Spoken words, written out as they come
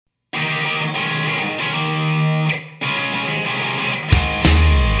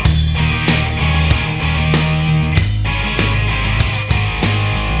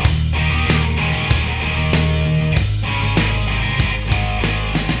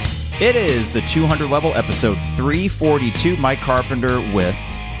It is the 200 level, episode 342. Mike Carpenter with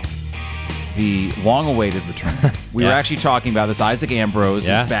the long-awaited return. We were actually talking about this. Isaac Ambrose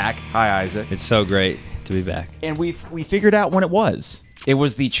is back. Hi, Isaac. It's so great to be back. And we figured out when it was. It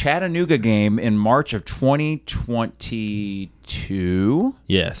was the Chattanooga game in March of 2022.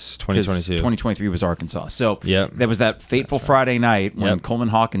 Yes, 2022. 2023 was Arkansas. So Yep. that was that fateful Friday night when Coleman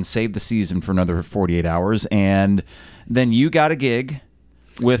Hawkins saved the season for another 48 hours. And then you got a gig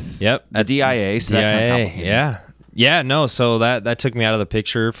with the DIA. So that kind of complicated. No, so that took me out of the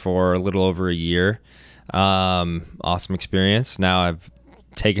picture for a little over a year. Awesome experience. Now I've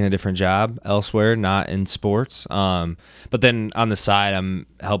taken a different job elsewhere, not in sports. But then on the side, I'm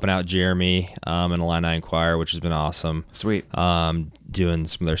helping out Jeremy in Illini Inquirer, which has been awesome. Sweet. Doing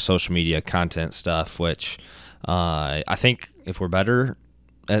some of their social media content stuff, which I think if we're better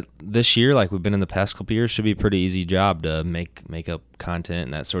at this year, like we've been in the past couple years, should be a pretty easy job to make up content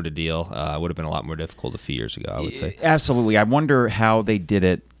and that sort of deal. It would have been a lot more difficult a few years ago, I would say. Absolutely. I wonder how they did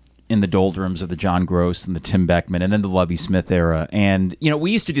it in the doldrums of the John Gross and the Tim Beckman and then the Lovie Smith era. And,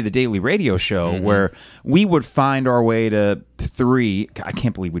 we used to do the daily radio show where we would find our way to I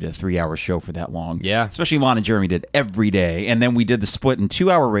can't believe we did a 3-hour show for that long. Yeah. Especially Lon and Jeremy did every day. And then we did the split in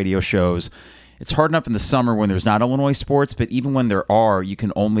 2-hour radio shows. It's hard enough in the summer when there's not Illinois sports, but even when there are, you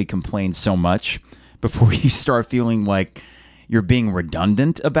can only complain so much before you start feeling like you're being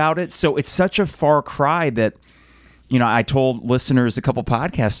redundant about it. So it's such a far cry that, I told listeners a couple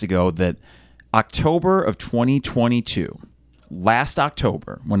podcasts ago that October of 2022, last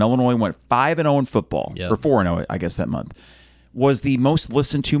October, when Illinois went 5-0 in football, or 4-0, I guess that month, was the most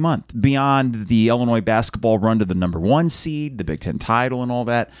listened to month beyond the Illinois basketball run to the number 1 seed, the Big Ten title and all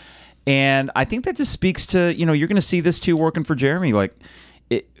that. And I think that just speaks to, you're going to see this too working for Jeremy. Like,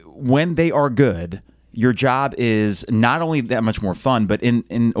 when they are good, your job is not only that much more fun, but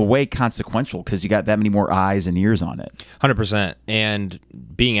in a way consequential because you got that many more eyes and ears on it. 100%. And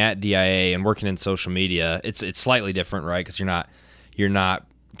being at DIA and working in social media, it's slightly different, right? Because you're not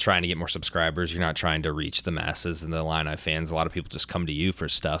trying to get more subscribers. You're not trying to reach the masses and the Illini fans. A lot of people just come to you for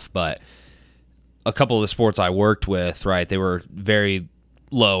stuff. But a couple of the sports I worked with, right, they were very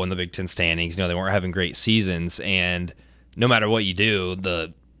low in the Big Ten standings. They weren't having great seasons. And no matter what you do,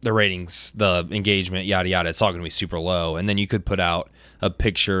 the ratings, the engagement, yada yada, it's all going to be super low. And then you could put out a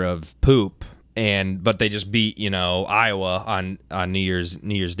picture of poop, but they just beat Iowa on New Year's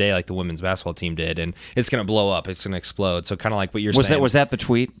Day, like the women's basketball team did, and it's going to blow up. It's going to explode. So kind of like what you're saying. Was that the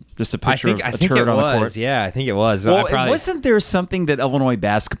tweet? Just a picture of a turd on the court? Yeah, I think it was. Well, wasn't there something that Illinois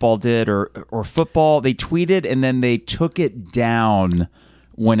basketball did or football? They tweeted and then they took it down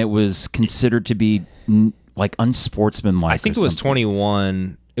when it was considered to be like unsportsmanlike. I think it was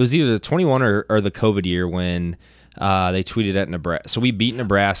 21. It was either the 21 or the COVID year when they tweeted at Nebraska. So we beat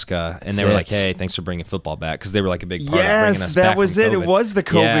Nebraska, and they were like, "Hey, thanks for bringing football back," because they were like a big part of bringing us back. Yes, that was it. It was the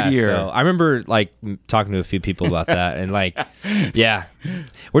COVID year. So I remember like talking to a few people about that, and like,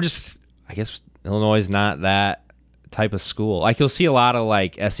 we're just, I guess Illinois is not that type of school. Like you'll see a lot of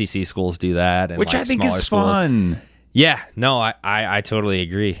like SEC schools do that, and which like I think smaller is schools. Fun. Yeah, no, I totally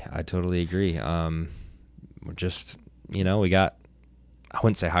agree. We're just, we got, I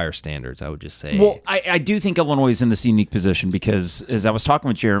wouldn't say higher standards. I would just say. Well, I do think Illinois is in this unique position because as I was talking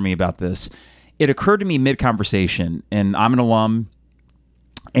with Jeremy about this, it occurred to me mid-conversation, and I'm an alum,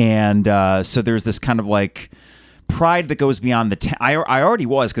 and so there's this kind of like pride that goes beyond the I already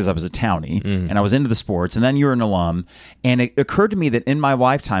was because I was a townie, and I was into the sports, and then you're an alum, and it occurred to me that in my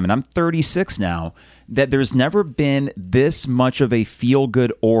lifetime, and I'm 36 now, that there's never been this much of a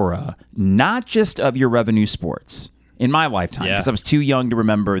feel-good aura, not just of your revenue sports, in my lifetime, because I was too young to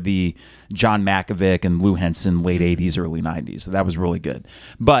remember the John Malkovich and Lou Henson late 80s, early 90s. So that was really good.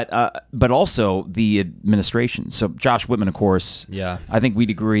 But also the administration. So Josh Whitman, of course, I think we'd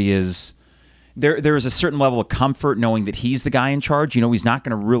agree is there is a certain level of comfort knowing that he's the guy in charge. He's not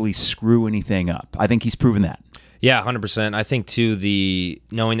going to really screw anything up. I think he's proven that. Yeah, 100%. I think, too,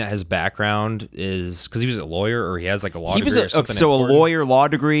 knowing that his background is, because he was a lawyer or he has like a law degree or something. So important. A lawyer, law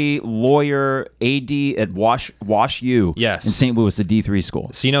degree, lawyer, AD at Wash U in St. Louis, the D3 school.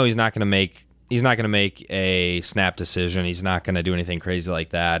 So he's not going to make a snap decision. He's not going to do anything crazy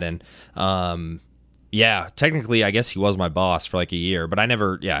like that. And technically, I guess he was my boss for like a year, but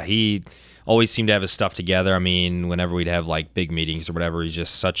he always seemed to have his stuff together. I mean, whenever we'd have like big meetings or whatever, he's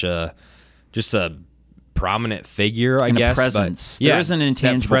just a prominent figure, I guess. Presence. But, there's an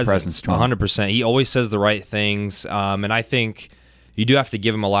intangible presence to him. 100%. He always says the right things, and I think you do have to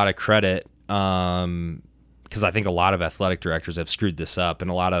give him a lot of credit because I think a lot of athletic directors have screwed this up,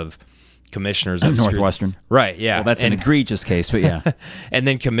 and a lot of commissioners of Northwestern. Right, yeah. Well, that's an egregious case, but yeah. And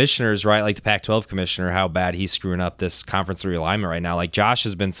then commissioners, right, like the Pac-12 commissioner, how bad he's screwing up this conference realignment right now. Like Josh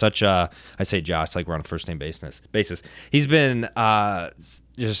has been such a, I say Josh like we're on a first name basis. He's been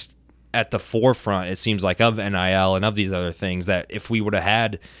just at the forefront, it seems like, of NIL and of these other things that if we would have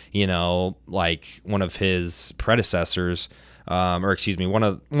had, like one of his predecessors, one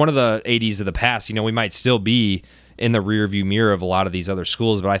of the ADs of the past, we might still be in the rearview mirror of a lot of these other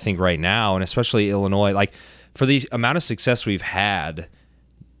schools. But I think right now, and especially Illinois, like for the amount of success we've had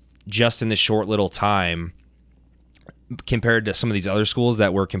just in this short little time compared to some of these other schools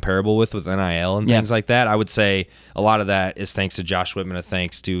that we're comparable with NIL and things like that, I would say a lot of that is thanks to Josh Whitman and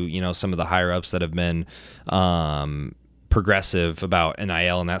thanks to, some of the higher ups that have been progressive about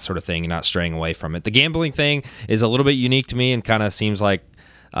NIL and that sort of thing and not straying away from it. The gambling thing is a little bit unique to me and kind of seems like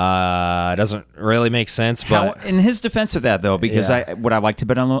it doesn't really make sense. But in his defense of that, though, because would I like to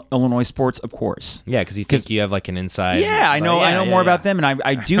bet on Illinois sports? Of course. Yeah, because you think you have like an inside. Yeah, I know more about them, and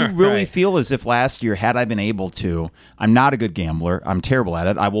I do really feel as if last year, had I been able to, I'm not a good gambler. I'm terrible at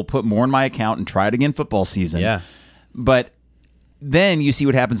it. I will put more in my account and try it again football season. Yeah. But then you see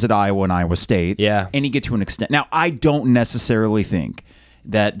what happens at Iowa and Iowa State. Yeah. And you get to an extent. Now, I don't necessarily think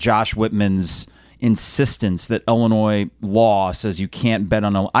that Josh Whitman's insistence that Illinois law says you can't bet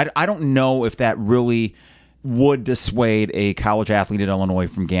on I don't know if that really would dissuade a college athlete at Illinois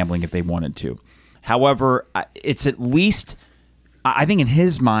from gambling if they wanted to. However, it's at least, I think in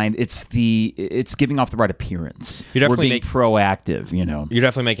his mind, it's giving off the right appearance. You're definitely being proactive, You're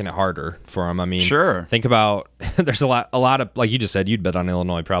definitely making it harder for him. I mean, sure. Think about there's a lot of, like you just said, you'd bet on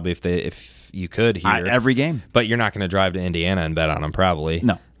Illinois probably if you could here every game, but you're not going to drive to Indiana and bet on them probably.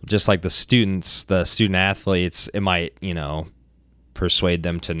 No. Just like the student athletes, it might, persuade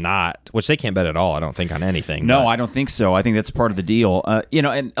them to not, which they can't bet at all, I don't think, on anything. No, I don't think so. I think that's part of the deal.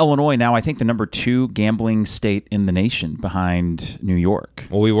 And Illinois now, I think the number 2 gambling state in the nation behind New York.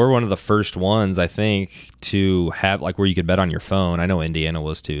 Well, we were one of the first ones, I think, to have, like, where you could bet on your phone. I know Indiana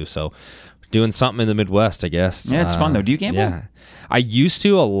was too, so doing something in the Midwest, I guess. Yeah, it's fun, though. Do you gamble? Yeah. I used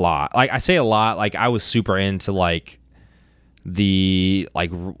to a lot. Like, I say a lot, like, I was super into, like,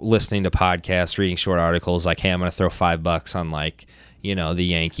 listening to podcasts, reading short articles, like, hey, I'm going to throw $5 on, like, the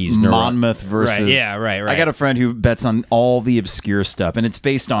Yankees. Monmouth versus... Right, yeah, right. I got a friend who bets on all the obscure stuff, and it's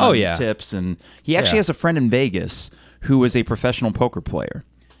based on tips, and he actually has a friend in Vegas who is a professional poker player.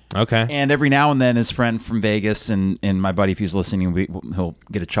 Okay. And every now and then his friend from Vegas, and my buddy, if he's listening, he'll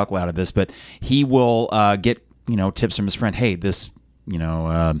get a chuckle out of this, but he will get, tips from his friend, hey, this,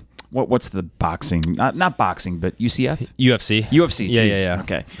 what's the boxing? Not boxing, but UCF? UFC. UFC. Yeah.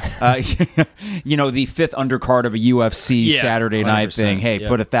 Okay. The 5th undercard of a UFC Saturday night thing. Hey,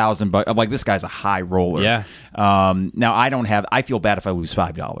 put $1,000. I'm like, this guy's a high roller. Yeah. Now I feel bad if I lose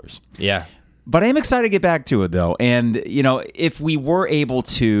 $5. Yeah. But I am excited to get back to it, though. And, if we were able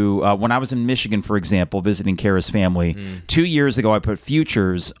to, when I was in Michigan, for example, visiting Kara's family, 2 years ago, I put a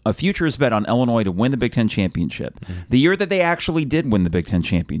futures bet on Illinois to win the Big Ten championship. The year that they actually did win the Big Ten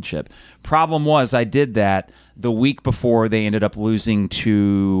championship. Problem was, I did that the week before they ended up losing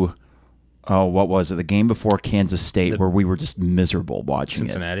to... what was it? The game before Kansas State, where we were just miserable watching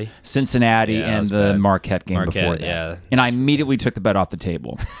Cincinnati and the Marquette game before that. Yeah. And I immediately took the bet off the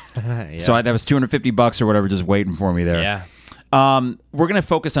table. So that was $250 or whatever just waiting for me there. Yeah. We're going to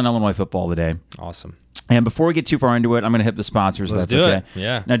focus on Illinois football today. Awesome. And before we get too far into it, I'm going to hit the sponsors. Let's that's do okay. it.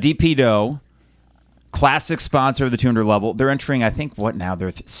 Yeah. Now, DP Dough, classic sponsor of the 200 level. They're entering, I think, they're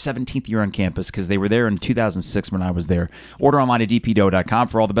 17th year on campus because they were there in 2006 when I was there. Order online at dpdough.com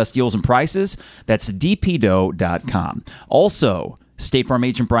for all the best deals and prices. That's dpdough.com. Also, State Farm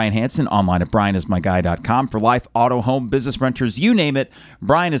agent Brian Hansen, online at brianismyguy.com for life, auto, home, business, renters, you name it.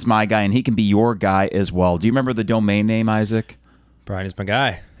 Brian is my guy, and he can be your guy as well. Do you remember the domain name, Isaac? Brian is my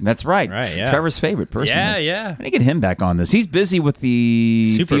guy. That's right. Right, yeah. Trevor's favorite person. Yeah. I need to get him back on this. He's busy with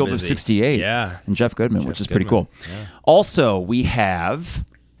the Super Field busy. of 68. Yeah. And Jeff Goodman, which is pretty cool. Yeah. Also, we have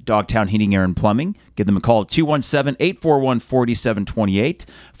Dogtown Heating, Air, and Plumbing. Give them a call at 217-841-4728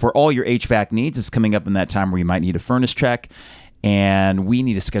 for all your HVAC needs. It's coming up in that time where you might need a furnace check. And we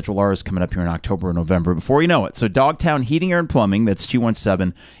need to schedule ours coming up here in October or November before you know it. So Dogtown Heating, Air, and Plumbing, that's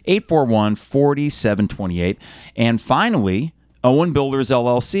 217-841-4728. And finally, Owen Builders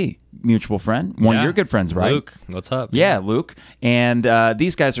LLC. mutual friend, one of your good friends, right? Luke, what's up? Yeah, Luke. And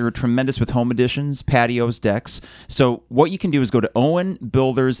these guys are tremendous with home additions, patios, decks. So what you can do is go to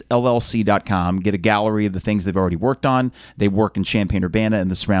owenbuildersllc.com, get a gallery of the things they've already worked on. They work in Champaign-Urbana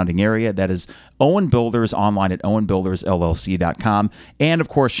and the surrounding area. That is Owen Builders, online at owenbuildersllc.com. And, of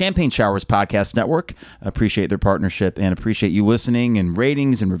course, Champagne Showers Podcast Network. Appreciate their partnership and appreciate you listening and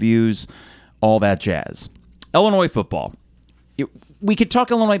ratings and reviews, all that jazz. Illinois football. We could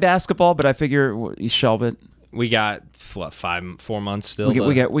talk Illinois basketball, but I figure you shelve it. We got, 4 months still?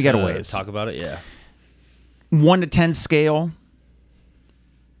 We got a ways. Talk about it, yeah. 1 to 10 scale.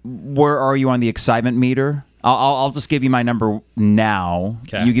 Where are you on the excitement meter? I'll just give you my number now.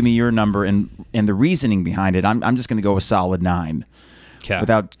 Okay. You give me your number and the reasoning behind it. I'm just going to go a solid 9. Okay.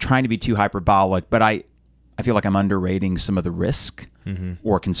 Without trying to be too hyperbolic, but I feel like I'm underrating some of the risk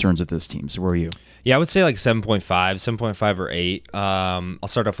or concerns with this team. So where are you? Yeah, I would say like 7.5 or 8. I'll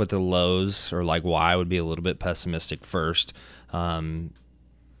start off with the lows, or like why I would be a little bit pessimistic first.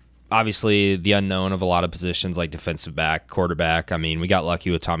 Obviously, the unknown of a lot of positions like defensive back, quarterback. I mean, we got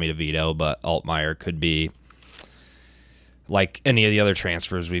lucky with Tommy DeVito, but Altmaier could be like any of the other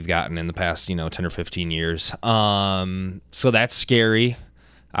transfers we've gotten in the past, 10 or 15 years. So that's scary.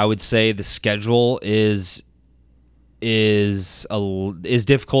 I would say the schedule is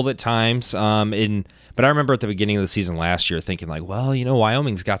difficult at times. But I remember at the beginning of the season last year thinking like, well,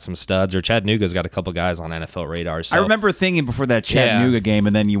 Wyoming's got some studs, or Chattanooga's got a couple guys on NFL radar. So. I remember thinking before that Chattanooga game,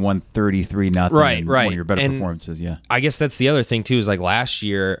 and then you won 33-0. Right. One of your better performances, yeah. I guess that's the other thing too, is like last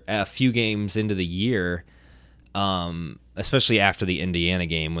year, a few games into the year, especially after the Indiana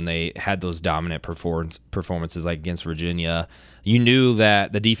game when they had those dominant performances like against Virginia, you knew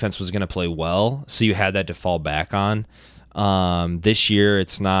that the defense was going to play well, so you had that to fall back on. This year,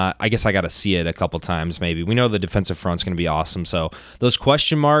 it's not. I guess I got to see it a couple times maybe. We know the defensive front's going to be awesome, so those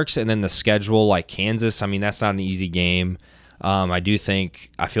question marks and then the schedule, like Kansas, I mean, that's not an easy game. I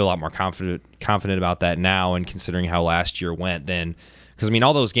feel a lot more confident about that now, and considering how last year went then, because I mean,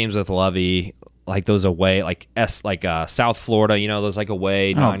 all those games with Lovey, like those away, like South Florida, those like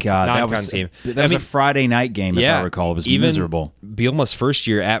away non-con team. That was a Friday night game, if I recall. It was miserable. Bielema's first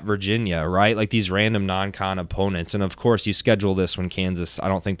year at Virginia, right? Like these random non-con opponents, and of course you schedule this when Kansas. I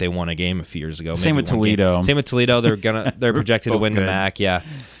don't think they won a game a few years ago. Same with Toledo. Same with Toledo. They're projected to win the MAC. Yeah.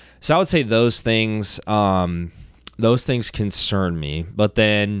 So I would say those things concern me. But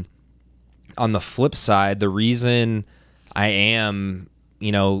then on the flip side, the reason I am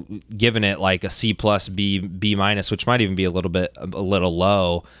giving it like a C+, B-, which might even be a little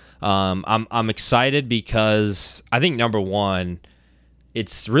low. I'm excited because I think number one,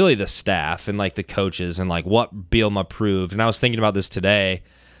 it's really the staff and like the coaches and like what Bielema proved. And I was thinking about this today.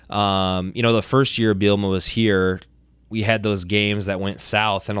 The first year Bielema was here, we had those games that went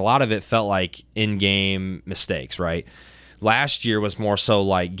south, and a lot of it felt like in-game mistakes, right? Last year was more so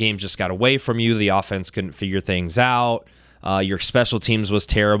like games just got away from you. The offense couldn't figure things out. Your special teams was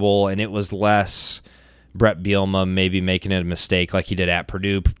terrible, and it was less Bret Bielema maybe making a mistake like he did at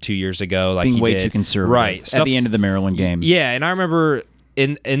Purdue 2 years ago. Like being way too conservative, right? At the end of the Maryland game, yeah. And I remember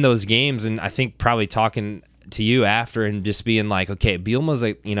in those games, and I think probably talking to you after and just being like, okay, Bielema's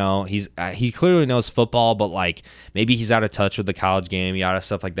like, he clearly knows football, but like maybe he's out of touch with the college game, yada,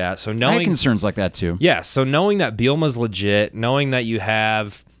 stuff like that. So I had concerns like that too. Yeah. So knowing that Bielema's legit, knowing that you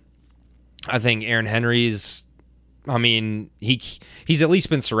have, I think Aaron Henry's. I mean, he's at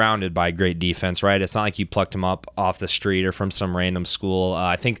least been surrounded by great defense, right? It's not like you plucked him up off the street or from some random school.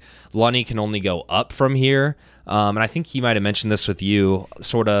 I think Lunney can only go up from here. And I think he might have mentioned this with you,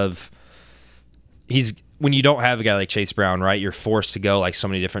 sort of, when you don't have a guy like Chase Brown, right, you're forced to go like so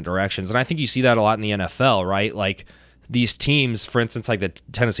many different directions. And I think you see that a lot in the NFL, right? Like these teams, for instance, like the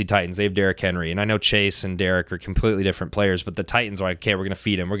Tennessee Titans, they have Derrick Henry. And I know Chase and Derrick are completely different players, but the Titans are like, okay, we're going to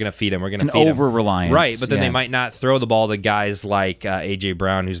feed him. We're going to feed him. We're going to feed him. Over-reliance. Right, but then they might not throw the ball to guys like A.J.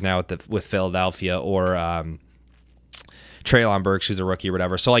 Brown, who's now with Philadelphia, or Treylon Burks, who's a rookie or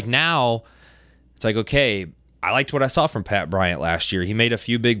whatever. So like now, it's like, okay, I liked what I saw from Pat Bryant last year. He made a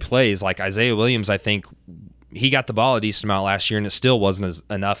few big plays. Like Isaiah Williams, I think he got the ball a decent amount last year, and it still wasn't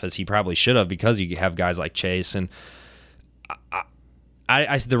enough as he probably should have, because you have guys like Chase. And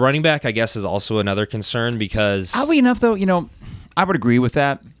the running back, I guess, is also another concern, because oddly enough, though, I would agree with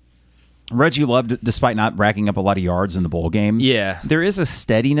that. Reggie Love, despite not racking up a lot of yards in the bowl game, there is a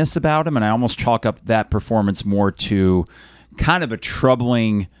steadiness about him, and I almost chalk up that performance more to kind of a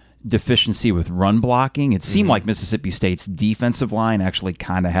troubling deficiency with run blocking. It seemed like Mississippi State's defensive line actually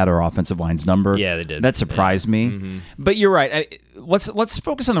kind of had our offensive line's number. Yeah, they did. That surprised me. But you're right. Let's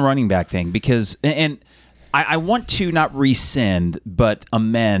focus on the running back thing, because and I want to not rescind, but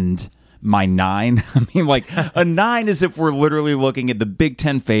amend my 9. I mean, like, a 9 is if we're literally looking at the Big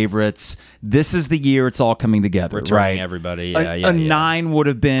Ten favorites. This is the year it's all coming together, Returning right? everybody. A 9 would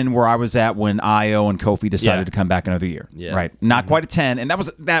have been where I was at when Io and Kofi decided to come back another year, right? Not quite a 10, and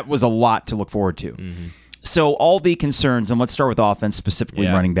that was a lot to look forward to. So all the concerns, and let's start with offense, specifically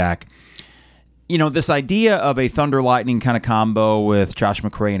running back. You know, this idea of a Thunder Lightning kind of combo with Josh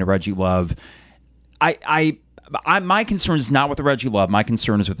McCray and a Reggie Love, my concern is not with the Reggie Love. My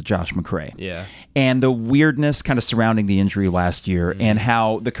concern is with the Josh McCray. Yeah. And the weirdness kind of surrounding the injury last year and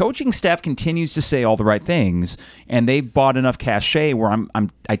how the coaching staff continues to say all the right things, and they've bought enough cachet where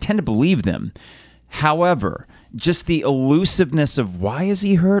I tend to believe them. However, just the elusiveness of why is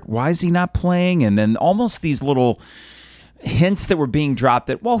he hurt? Why is he not playing? And then almost these little hints that were being dropped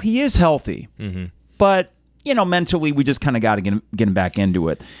that, well, he is healthy. But, you know, mentally we just kind of got to get him back into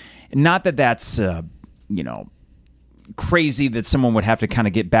it. Not that that's, you know, crazy that someone would have to kind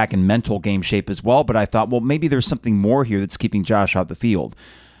of get back in mental game shape as well, but I thought, well, maybe there's something more here that's keeping Josh out the field.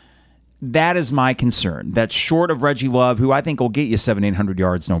 That is my concern. That short of Reggie Love, who I think will get you 700-800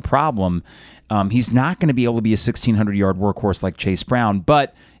 yards, no problem, he's not going to be able to be a 1,600-yard workhorse like Chase Brown,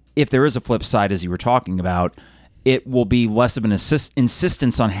 but if there is a flip side, as you were talking about, it will be less of an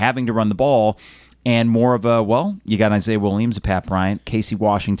insistence on having to run the ball and more of a, well, you got Isaiah Williams, a Pat Bryant, Casey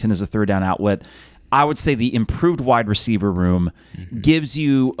Washington as a third down outlet. I would say the improved wide receiver room gives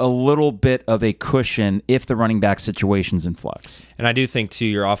you a little bit of a cushion if the running back situation's in flux. And I do think, too,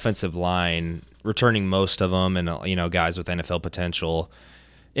 your offensive line, returning most of them and, you know, guys with NFL potential,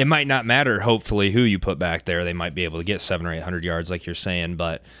 it might not matter, hopefully, who you put back there. They might be able to get 700 or 800 yards, like you're saying.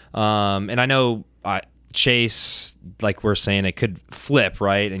 But, and I know Chase, like we're saying, it could flip,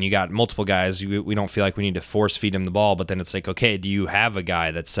 right? And you got multiple guys. We don't feel like we need to force feed him the ball, but then it's like, okay, do you have a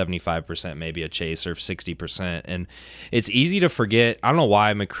guy that's 75% maybe a Chase or 60%? And it's easy to forget. I don't know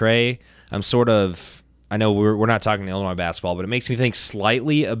why McCray, I know we're not talking Illinois basketball, but it makes me think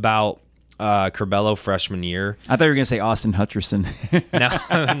slightly about Curbelo freshman year. I thought you were going to say Austin Hutcherson.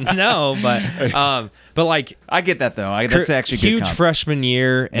 No, but like I get that though. That's actually huge good freshman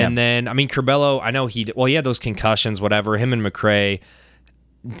year, and then I mean Curbelo. I know he had those concussions, whatever. Him and McCray,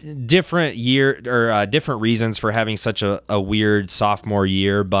 different year or different reasons for having such a weird sophomore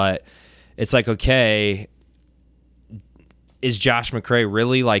year, but it's like, okay, is Josh McCray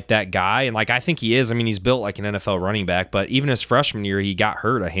really like that guy? And like I think he is. I mean, he's built like an NFL running back, but even his freshman year, he got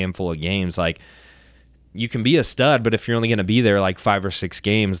hurt a handful of games. Like, you can be a stud, but if you're only going to be there like 5 or 6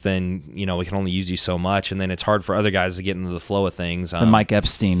 games, then, you know, we can only use you so much, and then it's hard for other guys to get into the flow of things. The Mike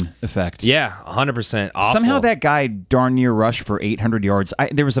Epstein effect. Yeah, 100% awful. Somehow that guy darn near rushed for 800 yards.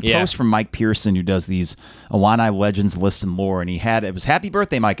 There was a post from Mike Pearson who does these Illini Legends list and lore, and it was Happy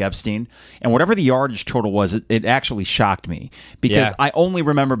Birthday, Mike Epstein, and whatever the yardage total was, it actually shocked me because I only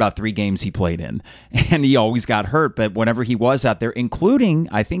remember about 3 games he played in, and he always got hurt, but whenever he was out there, including,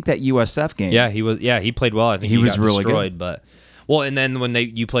 I think, that USF game. Yeah, he played well. I think he was got really destroyed, good. But and then when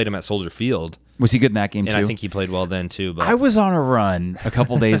you played him at Soldier Field, was he good in that game too? And I think he played well then too. But I was on a run a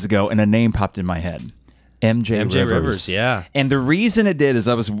couple days ago, and a name popped in my head. MJ Rivers. Yeah. And the reason it did is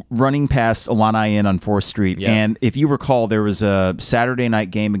I was running past Illini Inn on 4th Street, and if you recall, there was a Saturday night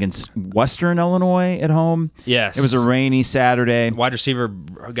game against Western Illinois at home. Yes. It was a rainy Saturday. Wide receiver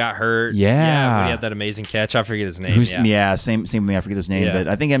got hurt. Yeah. But he had that amazing catch. I forget his name. Same with me. I forget his name, but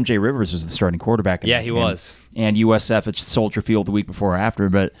I think MJ Rivers was the starting quarterback. He was. And USF at Soldier Field the week before or after,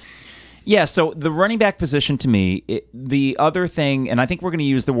 but... Yeah, so the running back position to me, the other thing, and I think we're going to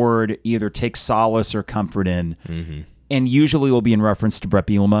use the word either take solace or comfort in, and usually will be in reference to Bret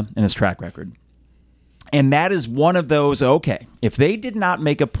Bielema and his track record. And that is one of those, okay, if they did not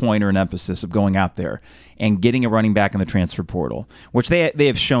make a point or an emphasis of going out there and getting a running back in the transfer portal, which they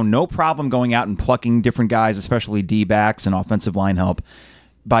have shown no problem going out and plucking different guys, especially D-backs and offensive line help,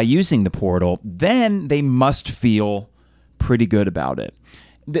 by using the portal, then they must feel pretty good about it.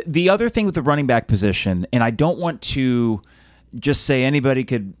 The other thing with the running back position, and I don't want to just say anybody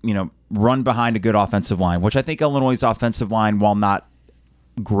could, run behind a good offensive line, which I think Illinois' offensive line, while not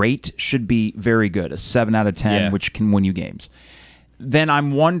great, should be very good, a 7 out of 10, which can win you games. Then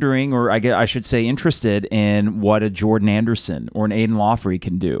I'm wondering, or I should say interested in what a Jordan Anderson or an Aiden Lawfrey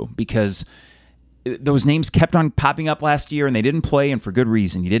can do, because those names kept on popping up last year, and they didn't play, and for good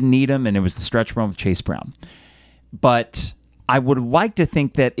reason. You didn't need them, and it was the stretch run with Chase Brown. But I would like to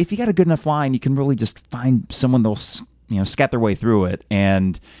think that if you got a good enough line, you can really just find someone that'll scat their way through it.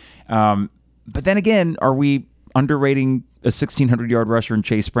 And but then again, are we underrating a 1,600-yard rusher in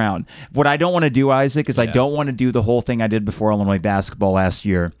Chase Brown? What I don't want to do, Isaac, is I don't want to do the whole thing I did before Illinois basketball last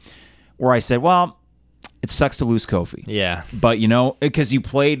year, where I said, well, It sucks to lose Kofi. Yeah. But, because you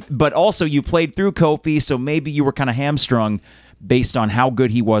played through Kofi, so maybe you were kind of hamstrung based on how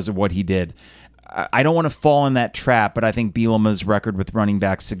good he was at what he did. I don't want to fall in that trap, but I think Bielema's record with running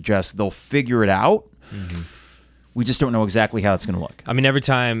backs suggests they'll figure it out. Mm-hmm. We just don't know exactly how it's going to look. I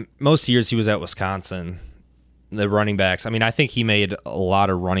mean, most years he was at Wisconsin, the running backs. I mean, I think he made a lot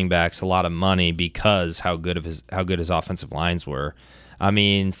of running backs a lot of money because how good his offensive lines were. I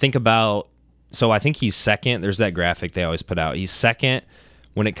mean, think about. So I think he's second. There's that graphic they always put out. He's second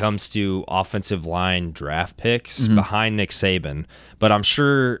when it comes to offensive line draft picks behind Nick Saban. But I'm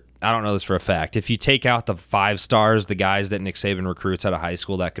sure. I don't know this for a fact. If you take out the 5 stars, the guys that Nick Saban recruits out of high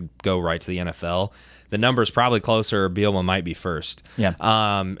school that could go right to the NFL, the number is probably closer. Bielema might be first. Yeah.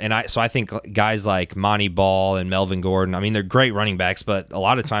 So I think guys like Monty Ball and Melvin Gordon, I mean, they're great running backs, but a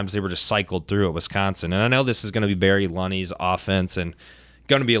lot of times they were just cycled through at Wisconsin. And I know this is going to be Barry Lunney's offense and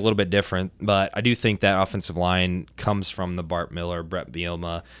going to be a little bit different, but I do think that offensive line comes from the Bart Miller, Bret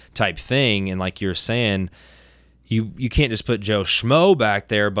Bielema type thing. And like you're saying, You can't just put Joe Schmo back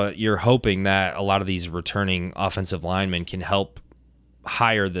there, but you're hoping that a lot of these returning offensive linemen can help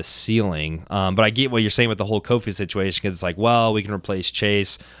higher the ceiling. But I get what you're saying with the whole Kofi situation because it's like, well, we can replace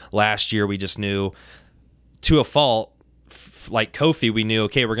Chase. Last year we just knew, to a fault, like Kofi, we knew,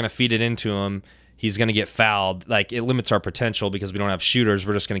 okay, we're going to feed it into him. He's going to get fouled. Like, it limits our potential because we don't have shooters.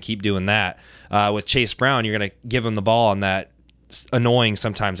 We're just going to keep doing that. With Chase Brown, you're going to give him the ball on that annoying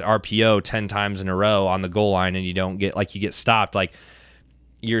sometimes RPO 10 times in a row on the goal line and you don't get you get stopped. Like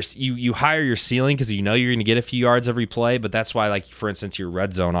you higher your ceiling because you know you're going to get a few yards every play, but that's why, like, for instance, your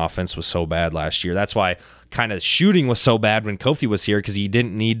red zone offense was so bad last year. That's why kind of shooting was so bad when Kofi was here because you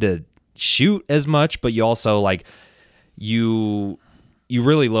didn't need to shoot as much, but you also you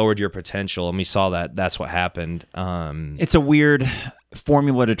really lowered your potential, and we saw that that's what happened. It's a weird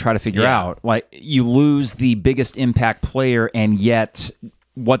formula to try to figure out. Like, you lose the biggest impact player, and yet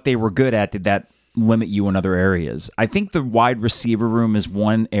what they were good at, did that limit you in other areas? I think the wide receiver room is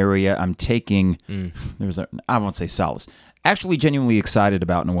one area I'm taking. I won't say solace. Actually genuinely excited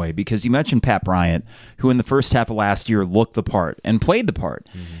about in a way, because you mentioned Pat Bryant, who in the first half of last year looked the part and played the part.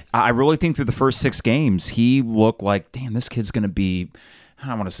 I really think through the first 6 games, he looked like, damn, this kid's going to be, I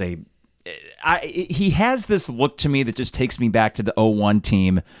don't want to say, he has this look to me that just takes me back to the 01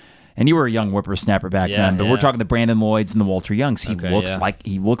 team. And you were a young whippersnapper back then, but we're talking the Brandon Lloyds and the Walter Youngs. He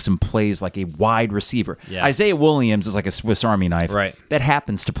looks and plays like a wide receiver. Isaiah Williams is like a Swiss Army knife that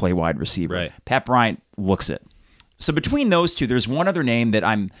happens to play wide receiver. Pat Bryant looks it. So between those two, there's one other name that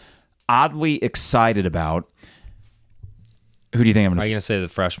I'm oddly excited about. Who do you think I'm going to say? Are you going to say the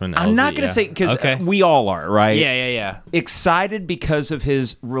freshman? I'm not going to say, because we all are, right? Yeah. Excited because of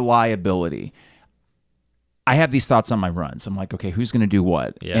his reliability. I have these thoughts on my runs. I'm like, okay, who's going to do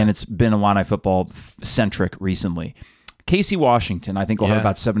what? And it's been Illini football centric recently. Casey Washington, I think, will have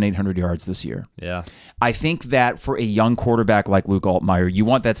about 700-800 yards this year. Yeah. I think that for a young quarterback like Luke Altmaier, you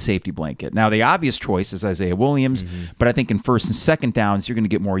want that safety blanket. Now, the obvious choice is Isaiah Williams, but I think in first and second downs, you're going to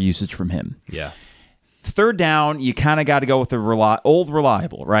get more usage from him. Yeah. Third down, you kind of got to go with the old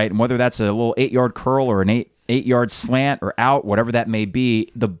reliable, right? And whether that's a little 8-yard curl or an 8-yard slant or out, whatever that may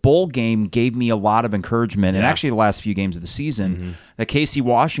be, the bowl game gave me a lot of encouragement, and actually the last few games of the season, that Casey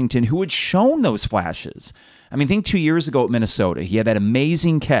Washington, who had shown those flashes. I mean, think 2 years ago at Minnesota, he had that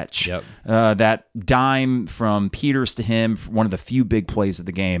amazing catch, that dime from Peters to him, one of the few big plays of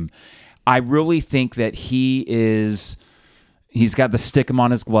the game. I really think that he's got the stick him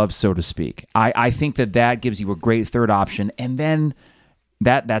on his glove, so to speak. I think that gives you a great third option, and then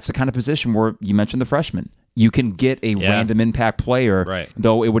that's the kind of position where you mentioned the freshman. You can get a random impact player,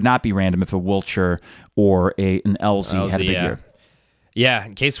 though it would not be random if a Wiltshire or an LZ had a big year. Yeah,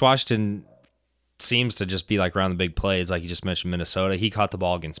 Case Washington seems to just be like around the big plays, like you just mentioned Minnesota. He caught the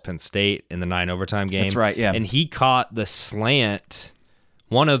ball against Penn State in the 9 overtime game. That's right, yeah. And he caught the slant,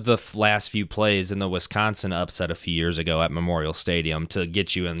 one of the last few plays in the Wisconsin upset a few years ago at Memorial Stadium to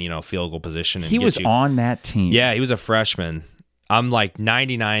get you in field goal position. And he was on that team. Yeah, he was a freshman. I'm like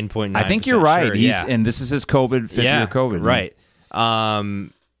 99.9%. I think you're right. Sure. And this is his fifth-year COVID. Right.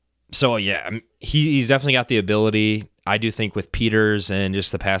 So, he's definitely got the ability. I do think with Peters and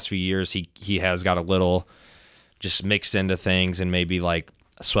just the past few years, he has got a little just mixed into things and maybe like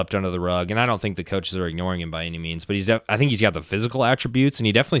swept under the rug. And I don't think the coaches are ignoring him by any means, but I think he's got the physical attributes, and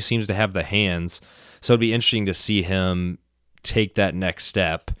he definitely seems to have the hands. So it'd be interesting to see him take that next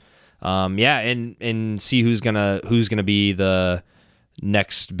step. And see who's gonna be the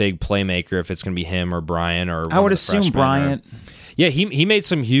next big playmaker, if it's gonna be him or Brian or I would assume Bryant. He made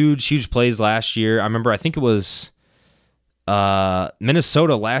some huge plays last year. I remember, I think it was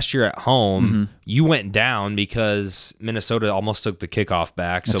Minnesota last year at home, Mm-hmm. you went down because Minnesota almost took the kickoff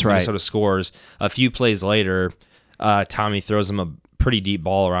back. So That's right. Minnesota scores. A few plays later, Tommy throws him a pretty deep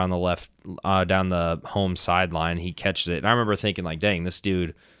ball around the left, down the home sideline. He catches it. And I remember thinking, like, dang, this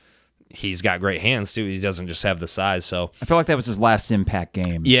dude, he's got great hands, too. He doesn't just have the size. So I feel like that was his last impact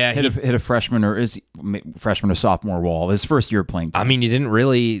game. Yeah, hit a freshman or sophomore wall. His first year playing time. I mean, you didn't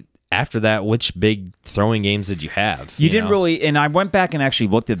really, after that, which big throwing games did you have? You didn't really, and I went back and actually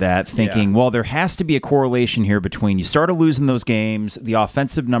looked at that thinking, well, there has to be a correlation here between you started losing those games, the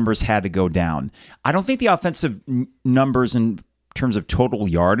offensive numbers had to go down. I don't think the offensive numbers in terms of total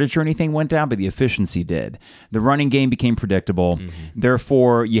yardage or anything went down, but the efficiency did. The running game became predictable.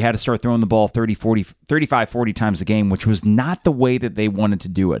 Therefore, you had to start throwing the ball 35, 40 times a game, which was not the way that they wanted to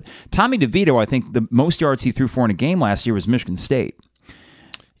do it. Tommy DeVito, I think the most yards he threw for in a game last year was Michigan State.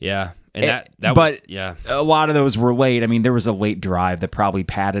 Yeah. And that but was, yeah. A lot of those were late. I mean, there was a late drive that probably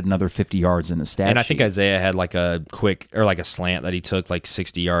padded another 50 yards in the stat And I sheet. think Isaiah had like a quick, or like a slant that he took like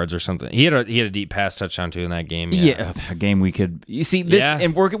 60 yards or something. He had a deep pass touchdown too in that game. Yeah, a game we could. You see this,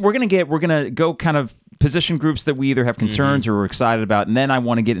 and we're gonna go kind of position groups that we either have concerns or we're excited about, and then I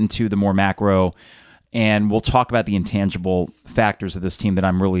want to get into the more macro, and we'll talk about the intangible factors of this team that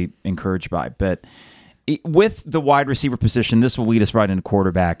I'm really encouraged by. But with the wide receiver position, this will lead us right into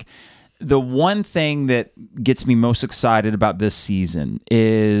quarterback. The one thing that gets me most excited about this season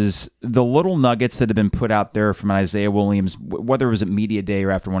is the little nuggets that have been put out there from Isaiah Williams, whether it was at media day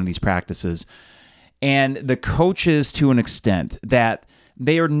or after one of these practices, and the coaches to an extent that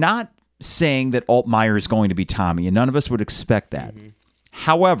they are not saying that Altmaier is going to be Tommy, and none of us would expect that.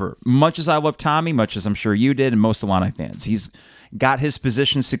 However, much as I love Tommy, much as I'm sure you did and most Illini fans, he's got his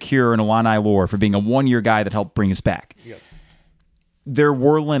position secure in Illini lore for being a one-year guy that helped bring us back. There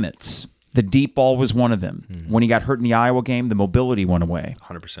were limits. The deep ball was one of them. When he got hurt in the Iowa game, the mobility went away.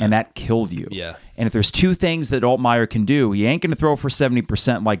 100%. And that killed you. Yeah. And if there's two things that Altmaier can do, he ain't going to throw for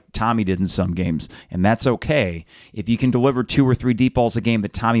 70% like Tommy did in some games. And that's okay. If you can deliver 2 or 3 deep balls a game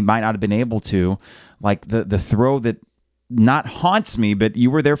that Tommy might not have been able to, like the throw that not haunts me, but you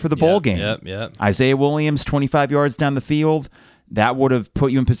were there for the bowl game. Yep. Isaiah Williams, 25 yards down the field, that would have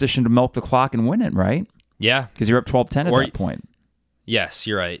put you in position to milk the clock and win it, right? Yeah. Because you're up 12-10 at that point. Yes,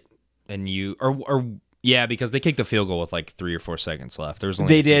 you're right. And you or yeah, because they kicked the field goal with like 3 or 4 seconds left. There was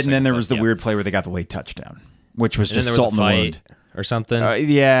only They did, and then there was the weird play where they got the late touchdown, which was just salt in the wound or something.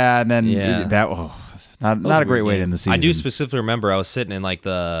 Yeah, and then that not a great way to end the season. I do specifically remember I was sitting in like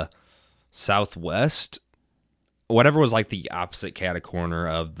the southwest, whatever was like the opposite cat corner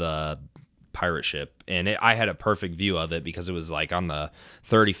of the pirate ship, and I had a perfect view of it because it was like on the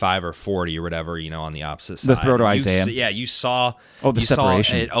 35 or 40 or whatever, on the opposite side. The throw to Isaiah. You saw the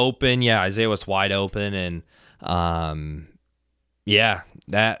separation. Saw it open. Yeah, Isaiah was wide open, and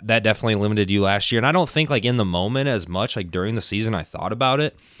that definitely limited you last year. And I don't think like in the moment as much like during the season I thought about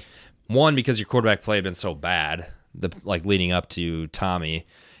it. One, because your quarterback play had been so bad, leading up to Tommy.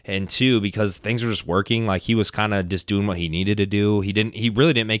 And 2, because things were just working. Like he was kind of just doing what he needed to do. He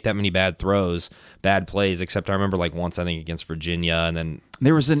really didn't make that many bad plays, except I remember like once I think against Virginia, and then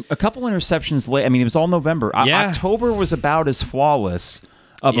there was a couple interceptions late. I mean, it was all November. Yeah. October was about as flawless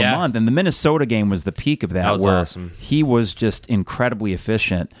of a month, and the Minnesota game was the peak of that. That was where awesome. He was just incredibly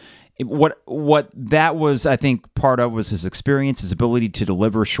efficient. What that was, I think, part of was his experience, his ability to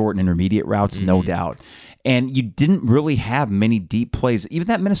deliver short and intermediate routes, no doubt. And you didn't really have many deep plays. Even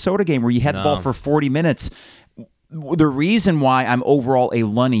that Minnesota game where you had the ball for 40 minutes, the reason why I'm overall a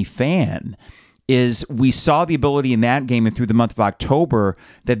Lunney fan is we saw the ability in that game and through the month of October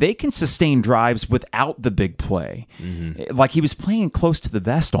that they can sustain drives without the big play. Like he was playing close to the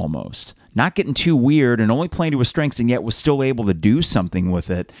vest almost, not getting too weird and only playing to his strengths, and yet was still able to do something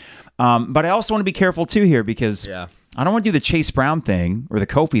with it. But I also want to be careful too here because I don't want to do the Chase Brown thing or the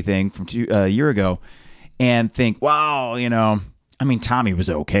Kofi thing from a year ago and think, wow, I mean, Tommy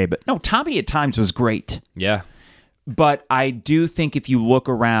was okay. But no, Tommy at times was great. Yeah. But I do think if you look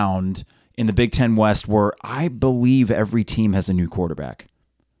around in the Big Ten West, where I believe every team has a new quarterback.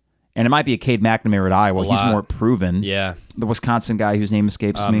 And it might be a Cade McNamara at Iowa. He's more proven. Yeah. The Wisconsin guy whose name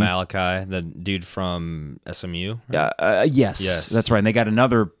escapes me. Malachi, the dude from SMU. Right? Yes. That's right. And they got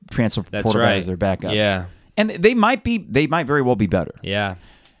another transfer quarterback as their backup. Yeah. And they might very well be better. Yeah.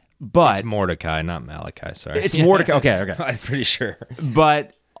 But it's Mordecai, not Malachi. Sorry, it's Mordecai. Okay. I'm pretty sure.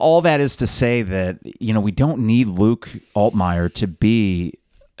 But all that is to say that we don't need Luke Altmaier to be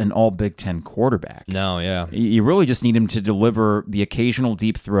an all Big Ten quarterback. No, yeah. You really just need him to deliver the occasional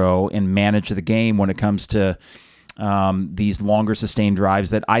deep throw and manage the game when it comes to these longer sustained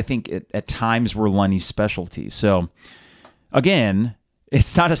drives that I think at times were Lunney's specialty. So again,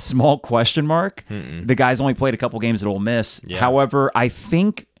 it's not a small question mark. The guy's only played a couple games at Ole Miss. Yeah. However, I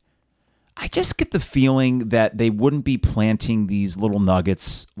just get the feeling that they wouldn't be planting these little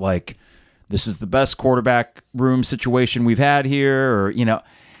nuggets like, this is the best quarterback room situation we've had here, or,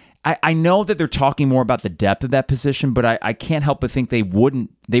 I know that they're talking more about the depth of that position, but I can't help but think they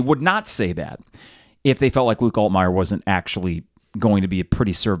would not say that if they felt like Luke Altmaier wasn't actually going to be a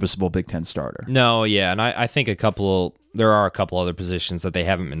pretty serviceable Big Ten starter. No, yeah, and I think there are a couple other positions that they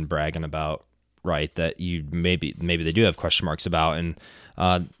haven't been bragging about, right? That you maybe they do have question marks about, and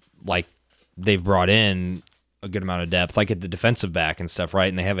like they've brought in a good amount of depth, like at the defensive back and stuff, right?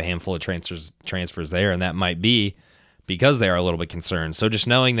 And they have a handful of transfers there, and that might be because they are a little bit concerned. So just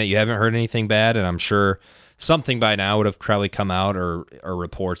knowing that you haven't heard anything bad, and I'm sure something by now would have probably come out, or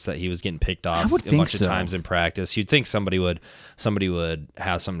reports that he was getting picked off a bunch of times in practice. You'd think somebody would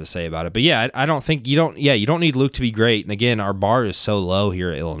have something to say about it. But yeah, I don't think you don't need Luke to be great. And again, our bar is so low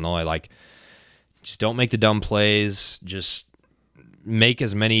here at Illinois. Like, just don't make the dumb plays. Just make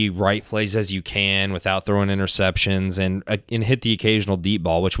as many right plays as you can without throwing interceptions, and hit the occasional deep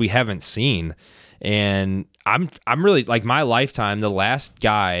ball, which we haven't seen. And I'm really, like, my lifetime, the last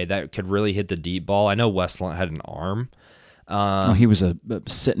guy that could really hit the deep ball, I know Westland had an arm. He was a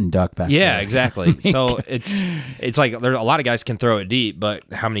sitting duck back there. Yeah, exactly. So it's like there a lot of guys can throw it deep,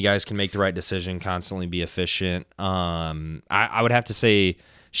 but how many guys can make the right decision, constantly be efficient? I would have to say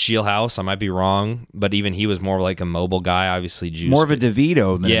Shieldhouse. I might be wrong, but even he was more like a mobile guy. Obviously, Juice more of a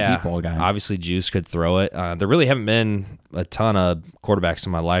DeVito than a deep ball guy. Obviously, Juice could throw it. There really haven't been a ton of quarterbacks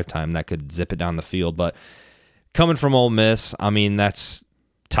in my lifetime that could zip it down the field, but coming from Ole Miss, I mean, that's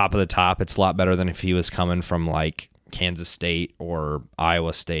top of the top. It's a lot better than if he was coming from like Kansas State or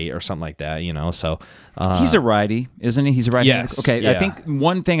Iowa State or something like that, So he's a righty, isn't he? He's a righty. Yes. Okay. Yeah. I think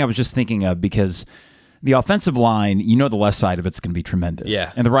one thing I was just thinking of, because the offensive line, the left side of it's going to be tremendous.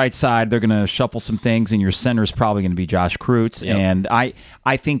 Yeah. And the right side, they're going to shuffle some things, and your center is probably going to be Josh Kreutz. Yep. And I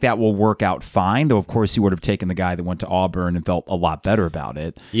think that will work out fine, though, of course, you would have taken the guy that went to Auburn and felt a lot better about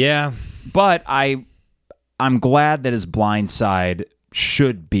it. Yeah. But I'm glad that his blind side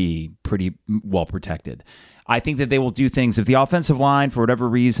should be pretty well protected. I think that they will do things. If the offensive line, for whatever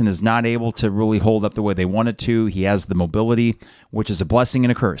reason, is not able to really hold up the way they want it to, he has the mobility, which is a blessing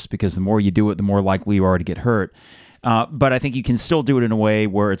and a curse, because the more you do it, the more likely you are to get hurt. But I think you can still do it in a way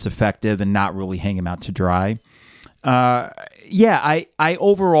where it's effective and not really hang him out to dry. I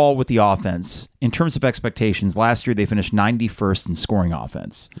overall, with the offense, in terms of expectations, last year they finished 91st in scoring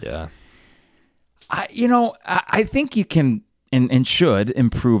offense. Yeah. I think you can and should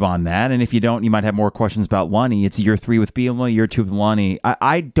improve on that. And if you don't, you might have more questions about Lunney. It's year 3 with Bielema, year 2 with Lunney.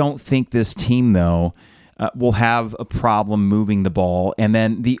 I don't think this team, though, will have a problem moving the ball. And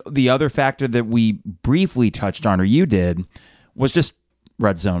then the other factor that we briefly touched on, or you did, was just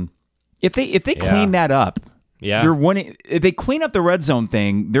red zone. If they clean that up, they're winning. If they clean up the red zone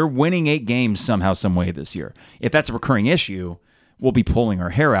thing, they're winning 8 games somehow, some way this year. If that's a recurring issue, we'll be pulling our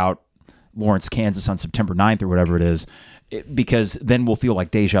hair out, Lawrence, Kansas on September 9th or whatever it is, because then we'll feel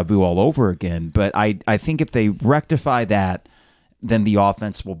like deja vu all over again. But I think if they rectify that, then the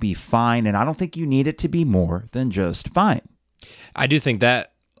offense will be fine. And I don't think you need it to be more than just fine. I do think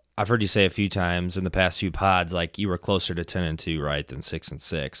that I've heard you say a few times in the past few pods, like you were closer to 10-2, right, than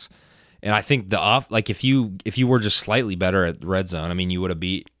 6-6. And I think if you were just slightly better at the red zone, I mean, you would have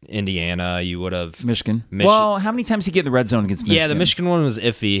beat Indiana, you would have Michigan. Well, how many times did you get in the red zone against Michigan? Yeah, the Michigan one was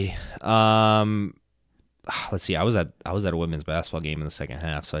iffy. Let's see. I was at a women's basketball game in the second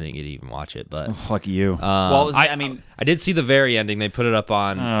half, so I didn't get to even watch it. But lucky you. I did see the very ending. They put it up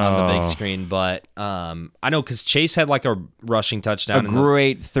on the big screen, but I know because Chase had like a rushing touchdown,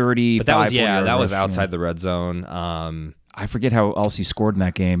 great 30. But that was outside the red zone. I forget how else you scored in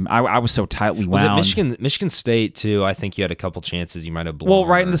that game. I was so tightly wound. Was it Michigan State too? I think you had a couple chances you might have blown. Well,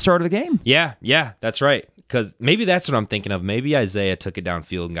 right in the start of the game. Yeah, that's right. Because maybe that's what I'm thinking of. Maybe Isaiah took it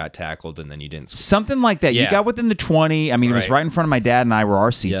downfield and got tackled, and then you didn't score. Something like that. Yeah. You got within the 20. I mean, it was right in front of my dad and I where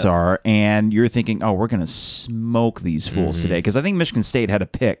our seats are, and you're thinking, oh, we're going to smoke these fools today. Because I think Michigan State had a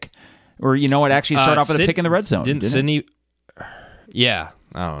pick. Or, actually start off with a pick in the red zone. Didn't Sydney? Yeah.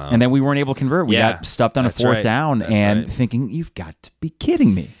 I don't know. And then we weren't able to convert. We got stuffed on a fourth down thinking, you've got to be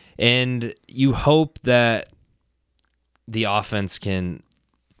kidding me. And you hope that the offense can...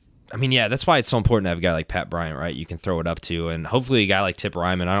 I mean, that's why it's so important to have a guy like Pat Bryant, right? You can throw it up to, and hopefully a guy like Tip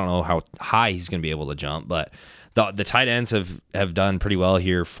Ryman, I don't know how high he's going to be able to jump, but the tight ends have done pretty well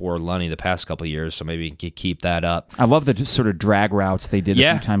here for Lunney the past couple of years, so maybe keep that up. I love the sort of drag routes they did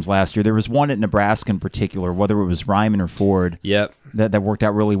a few times last year. There was one at Nebraska in particular, whether it was Ryman or Ford, that worked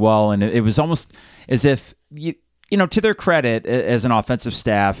out really well, and it was almost as if to their credit, as an offensive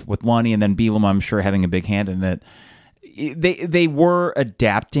staff with Lunney and then Bielema, I'm sure having a big hand in it, they were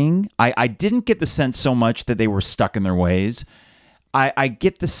adapting. I didn't get the sense so much that they were stuck in their ways. I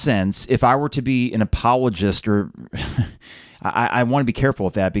get the sense, if I were to be an apologist, or I want to be careful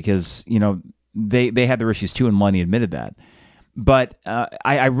with that because they had their issues too, and Lunney admitted that. But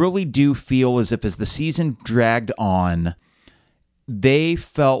I really do feel as the season dragged on, they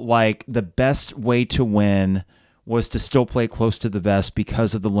felt like the best way to win was to still play close to the vest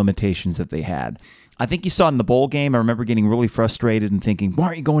because of the limitations that they had. I think you saw it in the bowl game. I remember getting really frustrated and thinking, why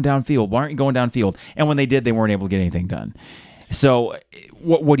aren't you going downfield? Why aren't you going downfield? And when they did, they weren't able to get anything done. So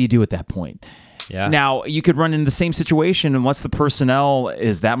what do you do at that point? Yeah. Now, you could run into the same situation unless the personnel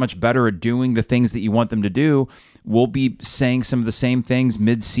is that much better at doing the things that you want them to do. We'll be saying some of the same things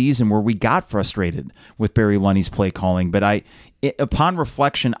mid-season where we got frustrated with Barry Lunney's play calling. But upon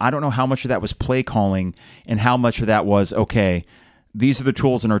reflection, I don't know how much of that was play calling and how much of that was, okay, these are the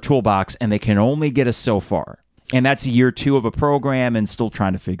tools in our toolbox, and they can only get us so far. And that's year 2 of a program and still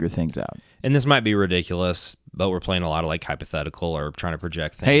trying to figure things out. And this might be ridiculous, but we're playing a lot of like hypothetical or trying to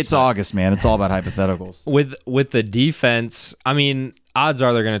project things. Hey, it's August, man. It's all about hypotheticals. With the defense, I mean, odds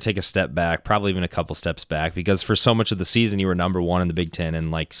are they're going to take a step back, probably even a couple steps back, because for so much of the season you were number 1 in the Big Ten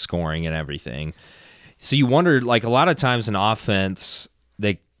and like scoring and everything. So you wonder, like a lot of times in offense,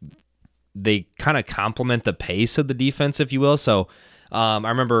 they kind of complement the pace of the defense, if you will. So I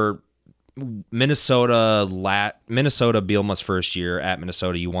remember Minnesota Bielema's first year at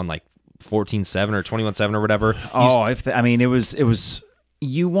Minnesota, you won like 14-7 or 21-7 or whatever. It was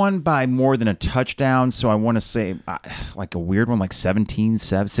you won by more than a touchdown, so I want to say like a weird one, like 17-7,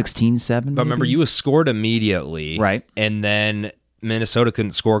 16-7. But remember, you scored immediately, right? And then Minnesota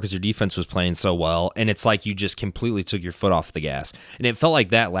couldn't score because your defense was playing so well, and it's like you just completely took your foot off the gas. And it felt like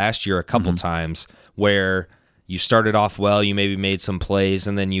that last year a couple times where you started off well, you maybe made some plays,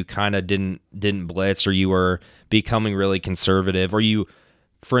 and then you kind of didn't blitz, or you were becoming really conservative, or you,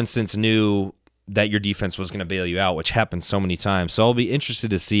 for instance, knew that your defense was going to bail you out, which happens so many times. So I'll be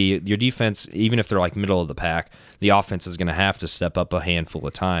interested to see your defense, even if they're like middle of the pack, the offense is going to have to step up a handful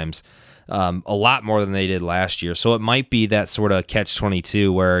of times, a lot more than they did last year. So it might be that sort of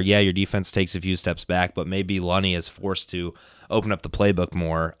catch-22 where, yeah, your defense takes a few steps back, but maybe Lunney is forced to open up the playbook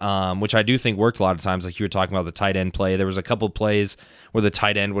more, which I do think worked a lot of times. Like you were talking about the tight end play. There was a couple plays where the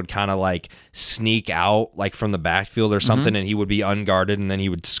tight end would kind of like sneak out like from the backfield or something, and he would be unguarded, and then he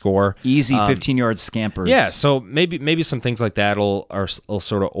would score. Easy 15-yard scampers. Yeah, so maybe some things like that will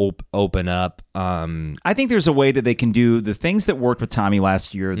sort of open up. I think there's a way that they can do the things that worked with Tommy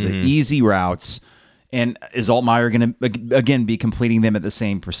last year, the easy routes. And is Altmaier going to, again, be completing them at the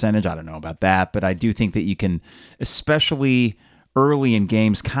same percentage? I don't know about that, but I do think that you can, especially early in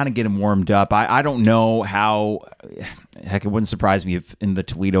games, kind of get them warmed up. I don't know how, heck, it wouldn't surprise me if in the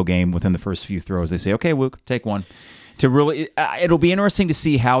Toledo game, within the first few throws, they say, okay, Luke, take one. It'll be interesting to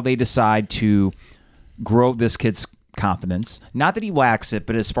see how they decide to grow this kid's confidence. Not that he lacks it,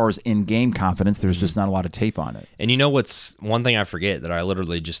 but as far as in-game confidence, there's just not a lot of tape on it. And you know what's one thing I forget that I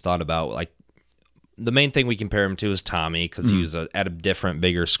literally just thought about, like, the main thing we compare him to is Tommy, because he was at a different,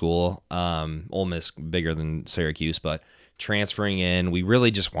 bigger school. Ole Miss bigger than Syracuse, but transferring in, we really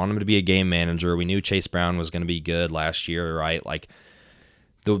just want him to be a game manager. We knew Chase Brown was going to be good last year, right? Like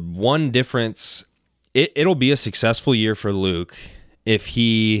the one difference, it'll be a successful year for Luke if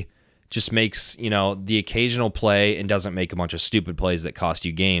he just makes, the occasional play and doesn't make a bunch of stupid plays that cost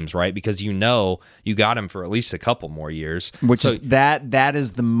you games, right? Because you got him for at least a couple more years. That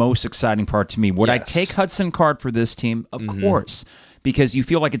is the most exciting part to me. Would I take Hudson Card for this team? Of course, because you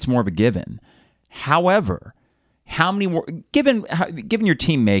feel like it's more of a given. However, how many more, given your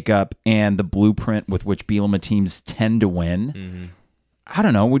team makeup and the blueprint with which Bielema teams tend to win, I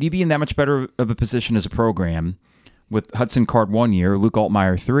don't know, would you be in that much better of a position as a program with Hudson Card 1 year, Luke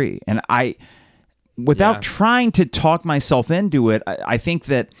Altmaier 3? And without trying to talk myself into it, I think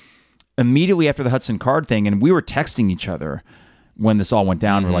that immediately after the Hudson Card thing, and we were texting each other when this all went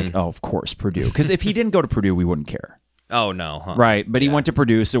down, we're like, oh, of course, Purdue. Because if he didn't go to Purdue, we wouldn't care. Oh, no. Huh? Right, but he went to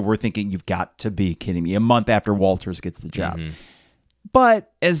Purdue, so we're thinking, you've got to be kidding me. A month after Walters gets the job.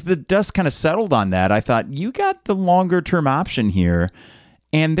 But as the dust kind of settled on that, I thought, you got the longer-term option here.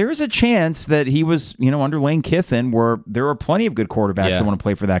 And there's a chance that he was, under Lane Kiffin, where there are plenty of good quarterbacks that want to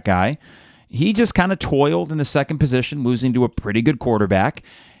play for that guy. He just kind of toiled in the second position, losing to a pretty good quarterback.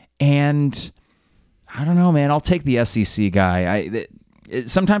 And I don't know, man. I'll take the SEC guy.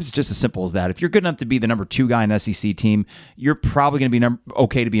 Sometimes it's just as simple as that. If you're good enough to be the number 2 guy in an SEC team, you're probably going to be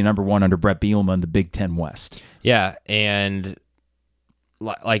okay to be number 1 under Bret Bielema in the Big Ten West. Yeah, and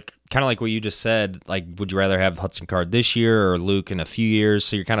like kind of like what you just said, like would you rather have Hudson Card this year or Luke in a few years?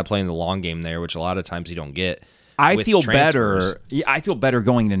 So you're kind of playing the long game there, which a lot of times you don't get. I feel better. I feel better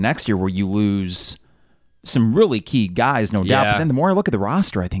going into next year where you lose some really key guys, no doubt. But then the more I look at the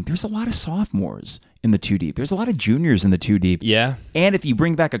roster, I think there's a lot of sophomores in the 2 deep. There's a lot of juniors in the 2 deep. Yeah. And if you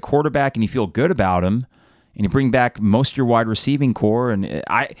bring back a quarterback and you feel good about him, and you bring back most of your wide receiving core, and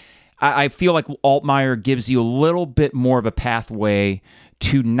I feel like Altmaier gives you a little bit more of a pathway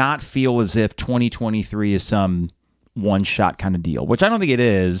to not feel as if 2023 is some one-shot kind of deal, which I don't think it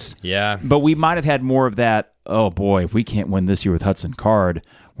is. Yeah. But we might have had more of that, oh boy, if we can't win this year with Hudson Card,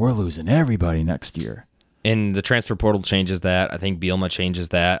 we're losing everybody next year. And the transfer portal changes that. I think Bielema changes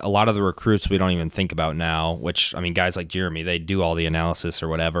that. A lot of the recruits we don't even think about now, which, I mean, guys like Jeremy, they do all the analysis or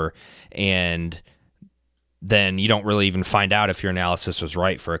whatever, and then you don't really even find out if your analysis was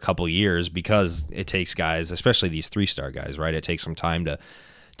right for a couple years because it takes guys, especially these 3-star guys, right? It takes some time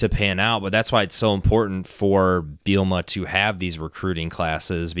to pan out. But that's why it's so important for Bielema to have these recruiting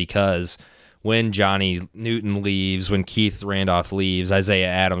classes, because when Johnny Newton leaves, when Keith Randolph leaves, Isaiah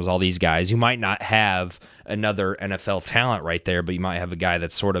Adams, all these guys, you might not have another NFL talent right there, but you might have a guy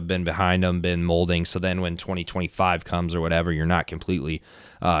that's sort of been behind them, been molding. So then when 2025 comes or whatever, you're not completely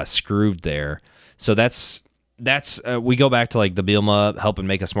screwed there. So that's we go back to like the Bielema helping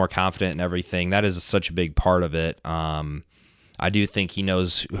make us more confident and everything. That is such a big part of it. I do think he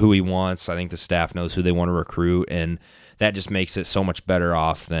knows who he wants. I think the staff knows who they want to recruit, and that just makes it so much better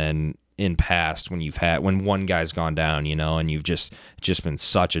off than in past when one guy's gone down, and you've just been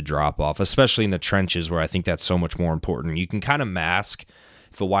such a drop off, especially in the trenches where I think that's so much more important. You can kind of mask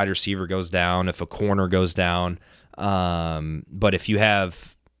if a wide receiver goes down, if a corner goes down, but if you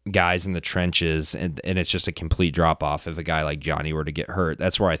have guys in the trenches and it's just a complete drop off, if a guy like Johnny were to get hurt,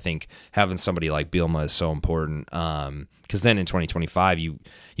 that's where I think having somebody like Bielema is so important, because then in 2025 you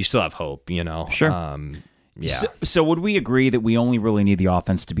still have hope, Sure. Yeah. So would we agree that we only really need the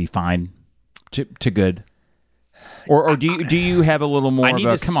offense to be fine to good? Or do you have a little more of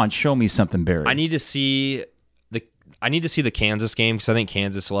a, come on, show me something, Barry? I need to see the Kansas game, because I think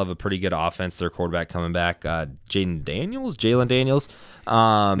Kansas will have a pretty good offense. Their quarterback coming back, Jalen Daniels.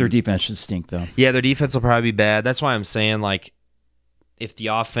 Their defense should stink, though. Yeah, their defense will probably be bad. That's why I'm saying, like, if the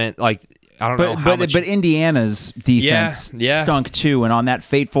offense, like, I don't know how much. But Indiana's defense stunk, too, and on that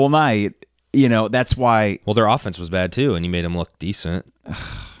fateful night, that's why. Well, their offense was bad, too, and you made them look decent. It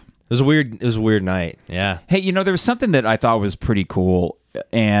was a weird night, yeah. Hey, there was something that I thought was pretty cool,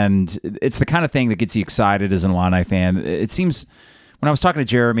 and it's the kind of thing that gets you excited as an Illini fan. It seems, when I was talking to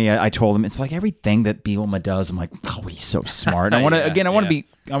Jeremy, I told him it's like everything that Bielema does. I'm like, oh, he's so smart. I want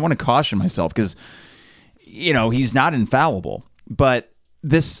to caution myself because, he's not infallible. But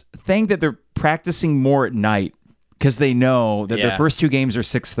this thing that they're practicing more at night because they know that their first 2 games are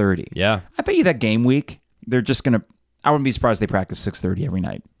 6:30. Yeah, I bet you that game week they're just gonna. I wouldn't be surprised if they practice 6:30 every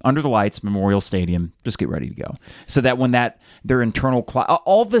night under the lights, Memorial Stadium. Just get ready to go, so that when their internal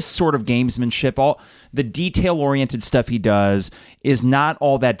all this sort of gamesmanship, all the detail-oriented stuff he does is not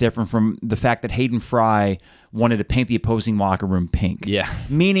all that different from the fact that Hayden Fry wanted to paint the opposing locker room pink. Yeah,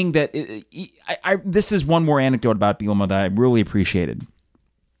 meaning that this is one more anecdote about Bielema that I really appreciated.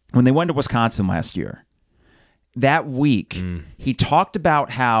 When they went to Wisconsin last year, that week he talked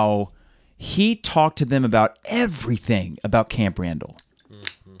about how. He talked to them about everything about Camp Randall,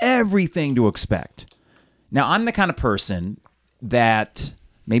 everything to expect. Now, I'm the kind of person that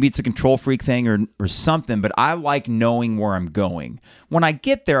maybe it's a control freak thing or something, but I like knowing where I'm going. When I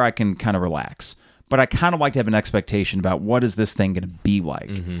get there, I can kind of relax, but I kind of like to have an expectation about what is this thing going to be like,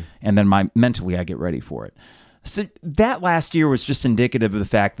 and then mentally I get ready for it. So that last year was just indicative of the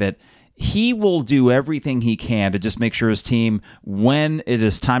fact that he will do everything he can to just make sure his team, when it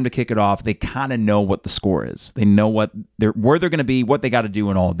is time to kick it off, they kind of know what the score is. They know where they're going to be, what they got to do,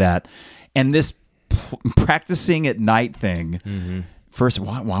 and all of that. And this practicing at night thing, first,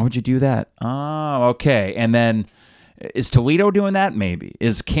 why would you do that? Oh, okay. And then, is Toledo doing that? Maybe.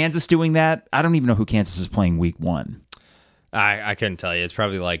 Is Kansas doing that? I don't even know who Kansas is playing week 1. I couldn't tell you. It's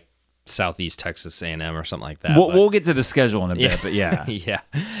probably like Southeast Texas A&M or something like that. We'll get to the schedule in a bit, but yeah. Yeah.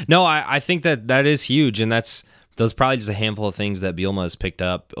 No, I think that is huge, and those probably just a handful of things that Bielema has picked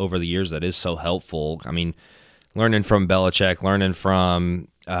up over the years that is so helpful. I mean, learning from Belichick, learning from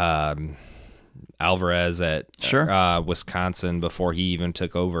Alvarez at Wisconsin before he even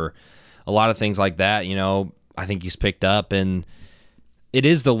took over. A lot of things like that, I think he's picked up, and it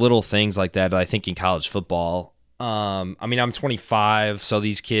is the little things like that I think in college football. I'm 25, so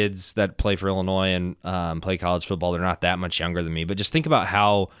these kids that play for Illinois and play college football, they're not that much younger than me. But just think about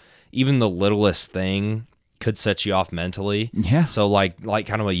how even the littlest thing could set you off mentally. Yeah. So like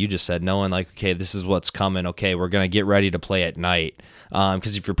kind of what you just said, knowing like, okay, this is what's coming. Okay, we're gonna get ready to play at night.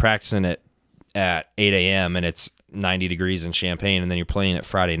 Because if you're practicing it at 8 a.m. and it's 90 degrees in Champaign, and then you're playing it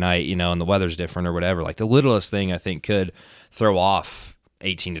Friday night, and the weather's different or whatever. Like the littlest thing I think could throw off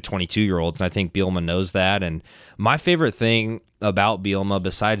 18 to 22-year-olds, and I think Bielema knows that. And my favorite thing about Bielema,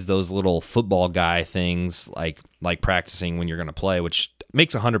 besides those little football guy things like practicing when you're going to play, which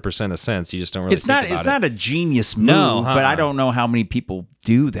makes 100% of sense. You just don't really think about it. It's not a genius move, but I don't know how many people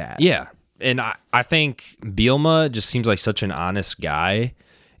do that. Yeah, and I think Bielema just seems like such an honest guy.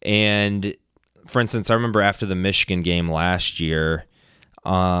 And for instance, I remember after the Michigan game last year,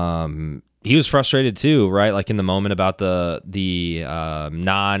 he was frustrated too, right? Like in the moment about the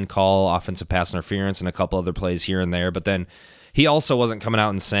non-call offensive pass interference and a couple other plays here and there. But then he also wasn't coming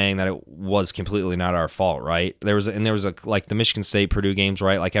out and saying that it was completely not our fault, right? There was like the Michigan State Purdue games,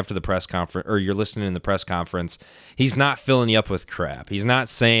 right? Like after the press conference, or you're listening in the press conference, he's not filling you up with crap. He's not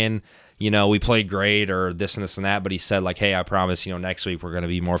saying, we played great or this and this and that, but he said like, hey, I promise, next week we're going to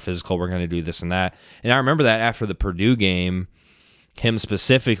be more physical. We're going to do this and that. And I remember that after the Purdue game, him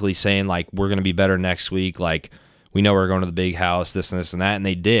specifically saying like, we're going to be better next week. Like, we know we're going to the big house, this and this and that. And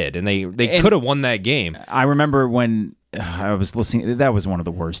they did. And they could have won that game. I remember when I was listening, that was one of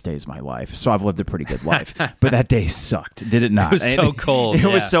the worst days of my life. So I've lived a pretty good life, but that day sucked. Did it not? It was so cold. It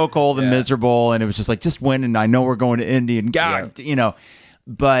was so cold and miserable. And it was just like, just win. And I know we're going to Indy and God,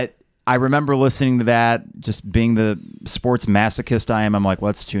 but I remember listening to that, just being the sports masochist I am. I'm like,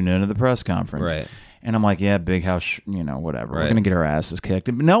 let's tune into the press conference. Right. And I'm like, yeah, big house, whatever. Right. We're going to get our asses kicked.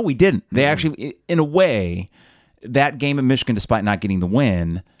 But no, we didn't. They actually, in a way, that game at Michigan, despite not getting the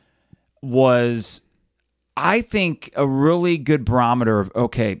win, was, I think, a really good barometer of,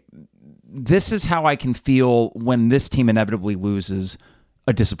 okay, this is how I can feel when this team inevitably loses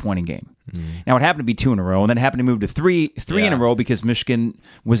a disappointing game. Now, it happened to be 2 in a row, and then it happened to move to three in a row because Michigan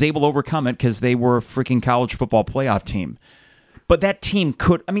was able to overcome it because they were a freaking college football playoff team. But that team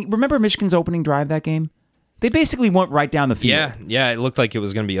remember Michigan's opening drive that game? They basically went right down the field. Yeah, it looked like it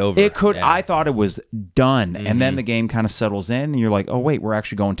was going to be over. I thought it was done, and then the game kind of settles in, and you're like, oh, wait, we're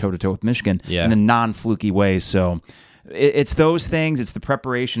actually going toe-to-toe with Michigan in a non-fluky way. So it's those things. It's the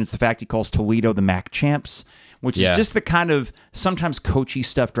preparation. It's the fact he calls Toledo the MAC champs, which is just the kind of, sometimes coachy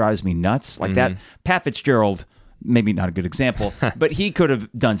stuff drives me nuts. Like that, Pat Fitzgerald, maybe not a good example, but he could have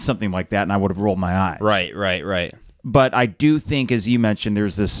done something like that, and I would have rolled my eyes. Right. But I do think, as you mentioned,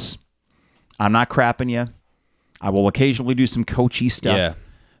 there's this, I'm not crapping you. I will occasionally do some coachy stuff,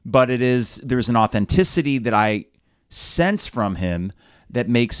 but there's an authenticity that I sense from him that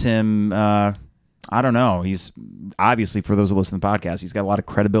makes him, I don't know. He's obviously, for those who listen to the podcast, he's got a lot of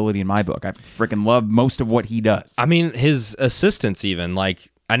credibility in my book. I freaking love most of what he does. I mean, his assistants even, like,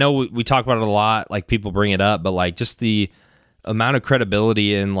 I know we talk about it a lot, like people bring it up, but like just the amount of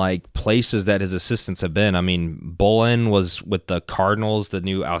credibility in like places that his assistants have been. I mean, Bolin was with the Cardinals, the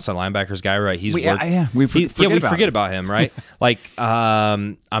new outside linebackers guy, right? We forget about him, right? Like,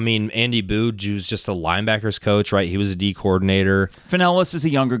 I mean, Andy Bood, who's just a linebackers coach, right? He was a D coordinator. Finellis is a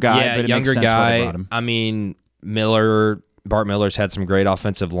younger guy, but it younger makes sense guy. about him. I mean, Bart Miller's had some great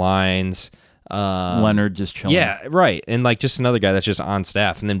offensive lines. Leonard just chilling. Yeah, right. And like just another guy that's just on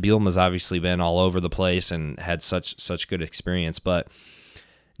staff. And then Bielema's obviously been all over the place and had such good experience. But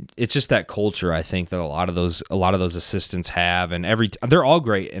it's just that culture, I think, that a lot of those assistants have, and they're all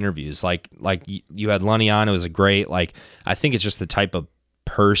great interviews. Like you had Lunney on, it was a great, like, I think it's just the type of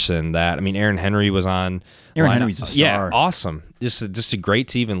person that, I mean, Aaron Henry was on. Aaron Henry's a star. Yeah, awesome. Just a great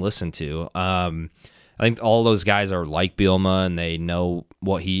to even listen to. I think all those guys are like Bielema, and they know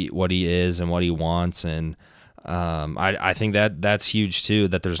what he is and what he wants, and I think that's huge too.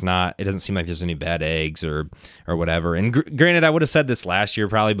 That it doesn't seem like there's any bad eggs or whatever. And granted, I would have said this last year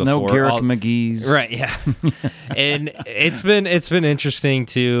probably before. No Garrick McGee's, right? Yeah, and it's been interesting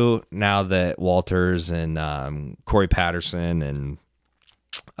too now that Walters and Corey Patterson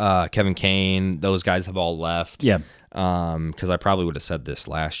and Kevin Kane, those guys have all left. Yeah. Because I probably would have said this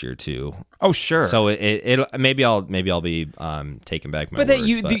last year too. Oh, sure. So it maybe I'll be taking back my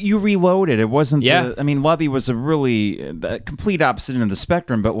words. But you reloaded. It wasn't. Yeah. I mean, Lovey was the complete opposite end of the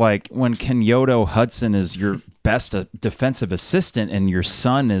spectrum. But like when Kenyatta Hudson is your best defensive assistant, and your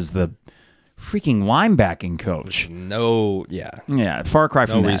son is the freaking linebacking coach. Far cry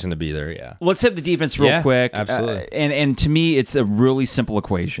from that. No reason to be there. Yeah. Let's hit the defense real quick. Absolutely. And to me, it's a really simple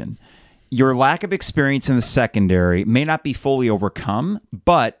equation. Your lack of experience in the secondary may not be fully overcome,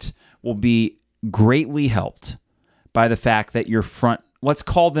 but will be greatly helped by the fact that your front,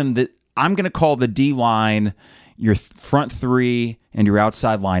 I'm going to call the D-line, your front three, and your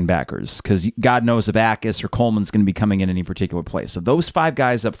outside linebackers, because God knows if Akis or Coleman's going to be coming in any particular place. So those 5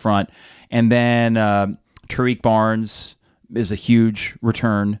 guys up front, and then Tariq Barnes is a huge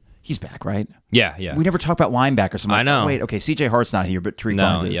return. He's back, right? Yeah. We never talk about linebackers. I know. Oh, wait, okay, CJ Hart's not here, but Tariq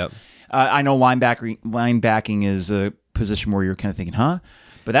Barnes is. Yep. I know linebacking is a position where you're kind of thinking, huh?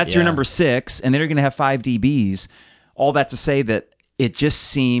 But that's your number 6, and then you're going to have 5 DBs. All that to say that it just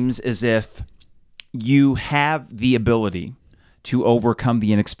seems as if you have the ability to overcome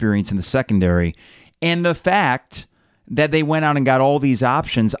the inexperience in the secondary, and the fact that they went out and got all these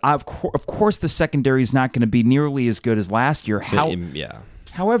options. Of course, the secondary is not going to be nearly as good as last year.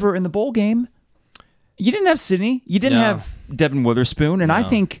 However, in the bowl game, you didn't have Sidney, you didn't have Devin Witherspoon, and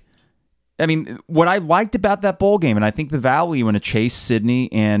I mean, what I liked about that bowl game, and I think the value in a Chase,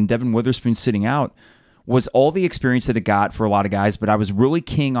 Sidney, and Devin Witherspoon sitting out, was all the experience that it got for a lot of guys. But I was really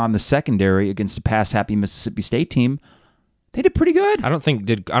king on the secondary against a pass-happy Mississippi State team. They did pretty good. I don't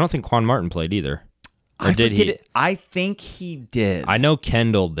think Quan Martin played either. I think he did. I know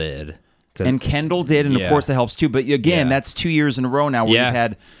Kendall did. And Kendall did, and of course that helps too. But again, that's 2 years in a row now where you've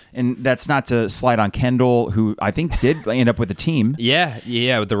had, and that's not to slide on Kendall, who I think did end up with the team.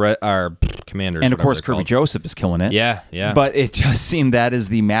 With our Commanders. And of course, Kirby Joseph is killing it. Yeah. But it just seemed that is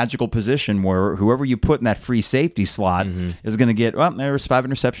the magical position where whoever you put in that free safety slot is going to get, there's 5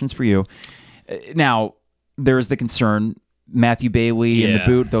 interceptions for you. Now, there's the concern, Matthew Bailey in the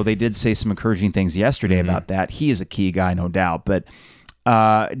boot, though they did say some encouraging things yesterday about that. He is a key guy, no doubt. But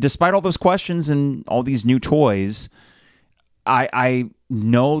despite all those questions and all these new toys, I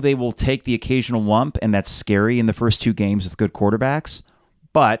know they will take the occasional lump, and that's scary in the first 2 games with good quarterbacks.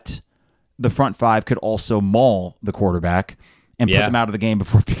 But the front 5 could also maul the quarterback and put them out of the game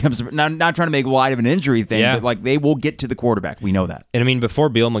before it becomes not trying to make light of an injury thing, but like they will get to the quarterback. We know that. And I mean, before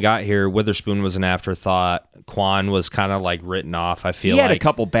Bielema got here, Witherspoon was an afterthought. Quan was kind of like written off. I feel he had a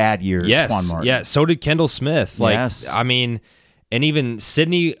couple bad years. Quan Martin. Yeah. So did Kendall Smith. I mean, and even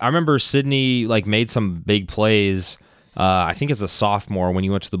Sidney. I remember Sidney like made some big plays. I think as a sophomore when he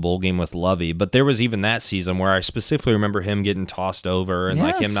went to the bowl game with Lovey. But there was even that season where I specifically remember him getting tossed over and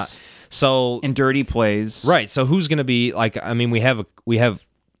like him not. So in dirty plays, right? So who's going to be like? I mean, we have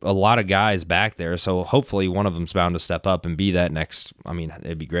a lot of guys back there, so hopefully one of them's bound to step up and be that next. I mean,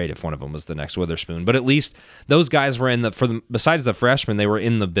 it'd be great if one of them was the next Witherspoon, but at least those guys were besides the freshmen, they were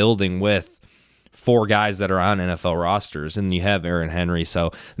in the building with 4 guys that are on NFL rosters, and you have Aaron Henry. So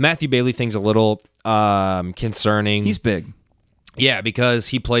the Matthew Bailey thing's a little concerning. He's big, because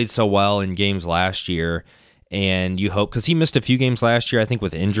he played so well in games last year. And you hope, because he missed a few games last year, I think,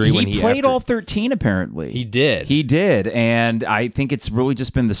 with injury. He played all 13, apparently. He did. And I think it's really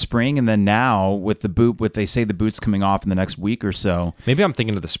just been the spring, and then now with the boot, they say the boot's coming off in the next week or so. Maybe I'm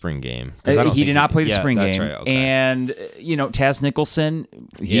thinking of the spring game. He did not play the spring game. Right, okay. And, Taz Nicholson,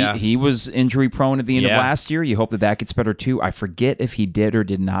 he was injury prone at the end of last year. You hope that gets better, too. I forget if he did or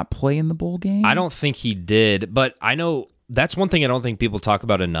did not play in the bowl game. I don't think he did, but I know... That's one thing I don't think people talk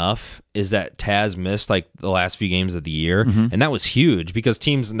about enough is that Taz missed like the last few games of the year, and that was huge because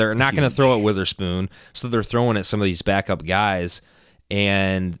teams, they're not going to throw at Witherspoon, so they're throwing at some of these backup guys.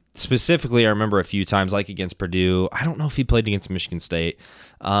 And specifically, I remember a few times, like against Purdue, I don't know if he played against Michigan State,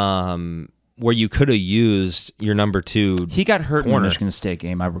 where you could have used your number 2. He got hurt in the Michigan State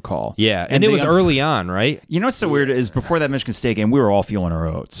game, I recall. Yeah, and it was early on, right? You know what's so weird is before that Michigan State game, we were all feeling our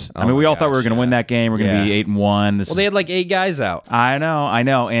oats. I mean, we all thought we were going to win that game. We're going to be 8-1. They had like 8 guys out. I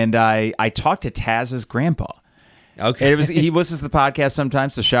know. And I talked to Taz's grandpa. Okay. He listens to the podcast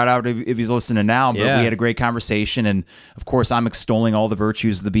sometimes, so shout out if he's listening now. But we had a great conversation, and of course, I'm extolling all the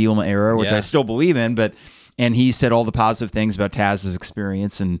virtues of the Bielema era, which I still believe in, and he said all the positive things about Taz's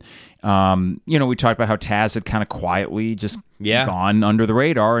experience. And, we talked about how Taz had kind of quietly just gone under the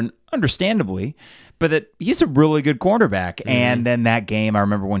radar, and understandably, but that he's a really good cornerback. Mm-hmm. And then that game, I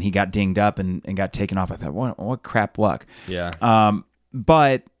remember when he got dinged up and got taken off, I thought, what crap luck. Yeah.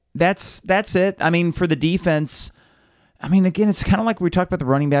 But that's it. I mean, for the defense, I mean, again, it's kind of like we talked about the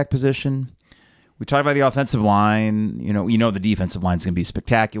running back position. We talked about the offensive line. The defensive line is going to be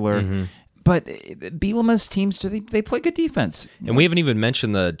spectacular. Mm-hmm. But Bielema's teams, they play good defense. And we haven't even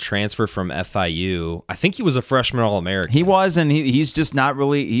mentioned the transfer from FIU. I think he was a freshman All-American. He was, and he's just not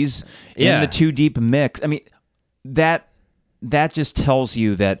really, he's in the 2 deep mix. I mean, that just tells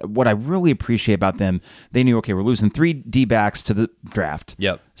you that what I really appreciate about them, they knew, okay, we're losing 3 D-backs to the draft.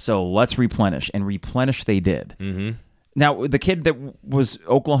 Yep. So let's replenish. And replenish they did. Mm-hmm. Now, the kid that was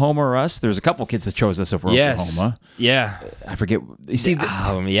Oklahoma or us, there's a couple kids that chose us over Oklahoma. Yeah. I forget. You see,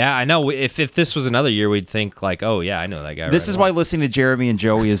 yeah, I know. If this was another year, we'd think like, oh, yeah, I know that guy. This is why listening to Jeremy and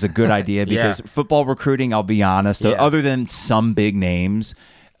Joey is a good idea because football recruiting, I'll be honest, other than some big names,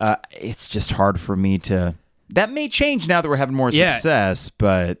 it's just hard for me to... That may change now that we're having more success,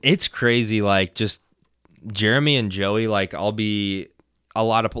 but... It's crazy, like, just Jeremy and Joey, like, I'll be... A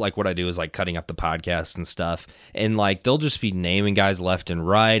lot of like what I do is like cutting up the podcasts and stuff, and like they'll just be naming guys left and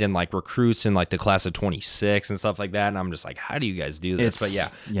right, and like recruits in like the class of 26 and stuff like that. And I'm just like, how do you guys do this?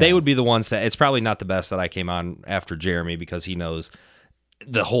 But they would be the ones that. It's probably not the best that I came on after Jeremy because he knows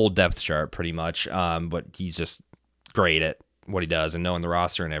the whole depth chart pretty much. But he's just great at what he does and knowing the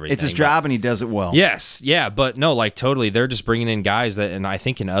roster and everything. It's his job and he does it well. Yes, yeah, but no, like totally. They're just bringing in guys that, and I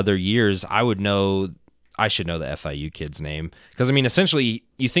think in other years I should know the FIU kid's name because I mean, essentially,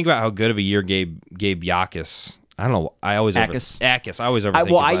 you think about how good of a year Gabe Yakis. I don't know. I always Akis. I always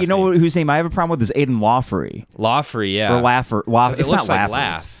overthink. You know whose name I have a problem with is Aiden Lawfrey. Lawfrey, yeah, or Laffer. It's looks not like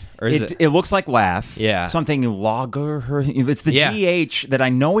Laugh. Or is it? It looks like Laugh. Yeah. So I'm thinking Lager. It's the GH that I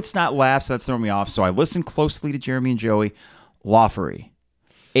know it's not Laugh, so that's throwing me off. So I listened closely to Jeremy and Joey. Lawfrey,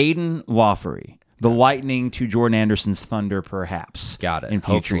 Aiden Lawfrey. The Lightning to Jordan Anderson's Thunder, perhaps. Got it. In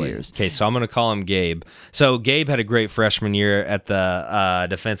future years. Okay, so I'm going to call him Gabe. So Gabe had a great freshman year at the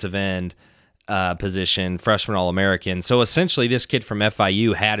defensive end position, freshman All-American. So essentially, this kid from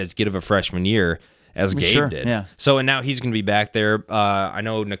FIU had as good of a freshman year as Gabe did. Yeah. So, and now he's going to be back there. I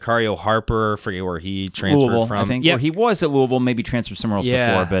know Nicario Harper, forget where he transferred Louisville, from. I think. Yeah. Or he was at Louisville, maybe transferred somewhere else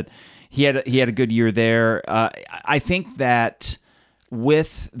before, but he had a good year there. I think that...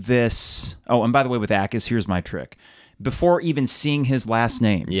 With this, and by the way, with Akis, here's my trick. Before even seeing his last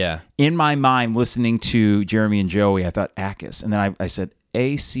name, in my mind, listening to Jeremy and Joey, I thought Akis, and then I said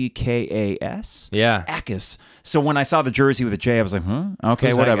Ackas, Akis. So when I saw the jersey with a J, I was like,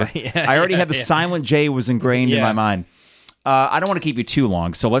 okay, who's whatever. I already had the yeah. silent J was ingrained in my mind. I don't want to keep you too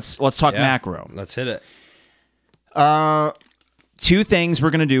long, so let's talk macro. Let's hit it. Two things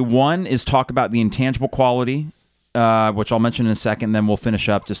we're going to do. One is talk about the intangible quality. Which I'll mention in a second, then we'll finish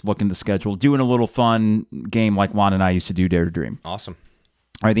up just looking at the schedule, doing a little fun game like Juan and I used to do, Dare to Dream. Awesome.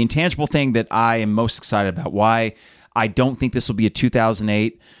 All right, the intangible thing that I am most excited about, why I don't think this will be a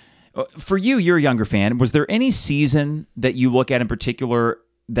 2008. For you, you're a younger fan. Was there any season that you look at in particular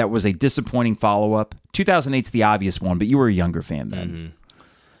that was a disappointing follow-up? 2008's the obvious one, but you were a younger fan then. Mm-hmm.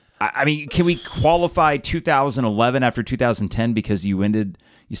 I mean, can we qualify 2011 after 2010 because you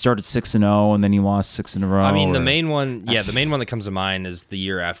started 6-0 and then you lost 6 in a row? I mean, the main one that comes to mind is the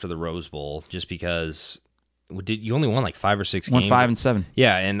year after the Rose Bowl, just because you only won like 5 or 6 games. Won 5 and 7.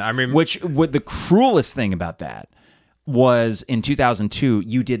 Yeah, and I remember what the cruelest thing about that was in 2002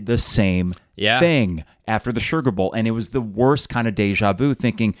 you did the same thing after the Sugar Bowl, and it was the worst kind of deja vu,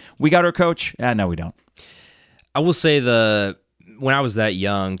 thinking we got our coach. No, we don't. I will say when I was that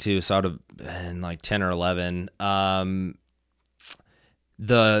young too, so I'd have been like 10 or 11.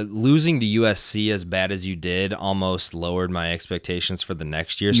 The losing to USC as bad as you did almost lowered my expectations for the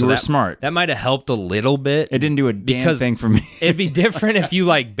next year. You were smart. That might have helped a little bit. It didn't do a damn thing for me. It'd be different if you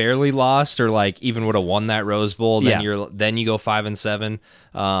like barely lost or like even would have won that Rose Bowl. Then you go 5 and 7.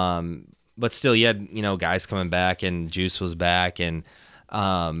 But still, you had guys coming back and Juice was back, and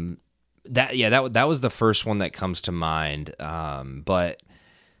that was the first one that comes to mind. But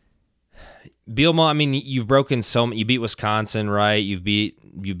Bielema, I mean, you've broken you beat Wisconsin, right? You've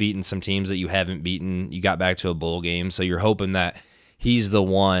beaten some teams that you haven't beaten. You got back to a bowl game, so you're hoping that he's the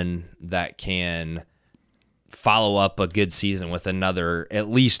one that can follow up a good season with another at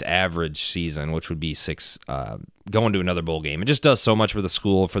least average season, which would be 6, going to another bowl game. It just does so much for the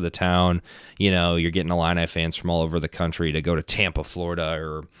school, for the town. You're getting Illini fans from all over the country to go to Tampa, Florida,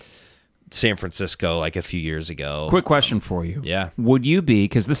 or San Francisco like a few years ago. Quick question for you. Yeah. Would you be,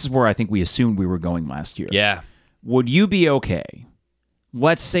 because this is where I think we assumed we were going last year. Yeah. Would you be okay?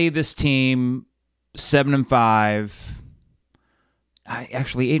 Let's say this team 7-5.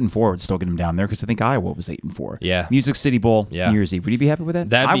 Actually, 8-4 would still get him down there because I think Iowa was 8-4. Yeah. Music City Bowl, New Year's Eve. Would you be happy with that?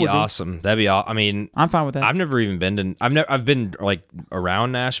 That'd be awesome. That'd be I mean, I'm fine with that. I've never even been to. I've been like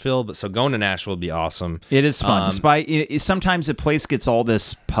around Nashville, but so going to Nashville would be awesome. It is fun. Despite sometimes a place gets all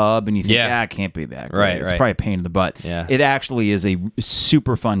this pub and you think, it can't be that great. Right. It's probably a pain in the butt. Yeah. It actually is a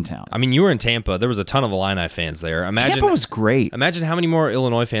super fun town. I mean, you were in Tampa. There was a ton of Illini fans there. Tampa was great. Imagine how many more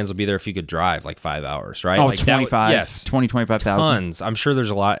Illinois fans would be there if you could drive like 5 hours, right? Oh, like 25. Yes. 25,000. Tons. I'm sure there's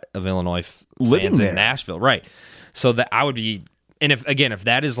a lot of Illinois living fans there in Nashville, right? So that I would be, and if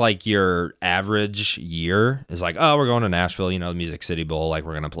that is like your average year, is like, oh, we're going to Nashville, the Music City Bowl, like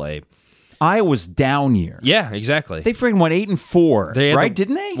we're gonna play Iowa's down year. Yeah, exactly. They freaking went 8-4, right?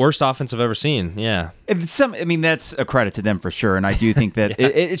 Didn't they? Worst offense I've ever seen. Yeah. That's a credit to them for sure, and I do think that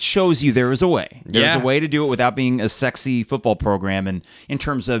it shows you there is a way. There's a way to do it without being a sexy football program, and in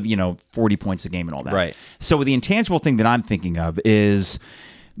terms of 40 points a game and all that. Right. So the intangible thing that I'm thinking of is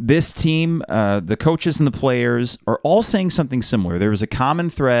this team, the coaches and the players are all saying something similar. There was a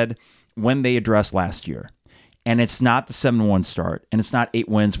common thread when they addressed last year. And it's not the 7-1 start, and it's not 8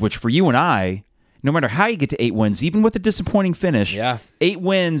 wins, which for you and I, no matter how you get to 8 wins, even with a disappointing finish, 8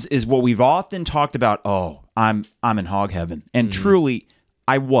 wins is what we've often talked about. Oh, I'm in hog heaven. And truly,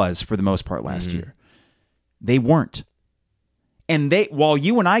 I was for the most part last year. They weren't. And while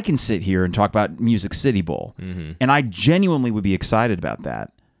you and I can sit here and talk about Music City Bowl, and I genuinely would be excited about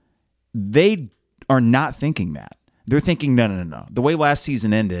that, they are not thinking that. They're thinking, no. The way last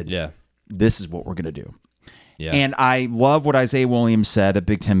season ended, this is what we're going to do. Yeah. And I love what Isaiah Williams said at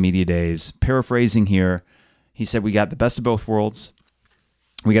Big Ten Media Days. Paraphrasing here, he said, we got the best of both worlds.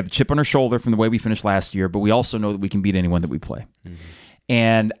 We got the chip on our shoulder from the way we finished last year, but we also know that we can beat anyone that we play.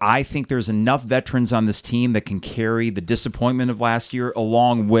 And I think there's enough veterans on this team that can carry the disappointment of last year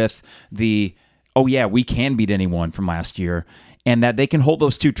along with the, we can beat anyone from last year, and that they can hold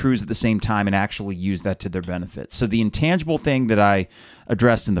those two truths at the same time and actually use that to their benefit. So the intangible thing that I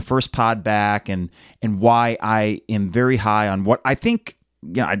addressed in the first pod back and why I am very high on what I think,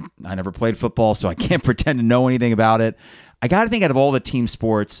 I never played football, so I can't pretend to know anything about it. I got to think out of all the team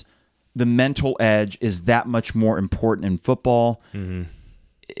sports, the mental edge is that much more important in football. You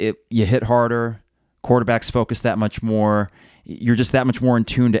hit harder, quarterbacks focus that much more. You're just that much more in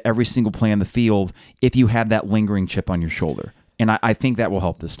tune to every single play on the field if you have that lingering chip on your shoulder. And I think that will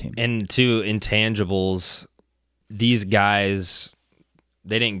help this team. And to intangibles, these guys,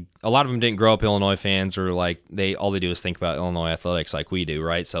 a lot of them didn't grow up Illinois fans, or all they do is think about Illinois athletics like we do,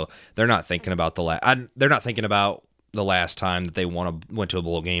 right? So they're not thinking about the last time that they went to a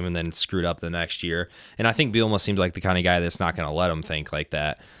bowl game and then screwed up the next year. And I think Bielema seems like the kind of guy that's not going to let them think like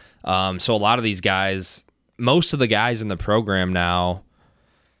that. So a lot of these guys, most of the guys in the program now,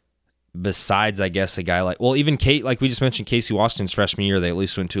 besides, I guess, a guy even Kate, like we just mentioned, Casey Washington's freshman year, they at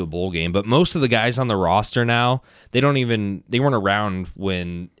least went to a bowl game. But most of the guys on the roster now, they weren't around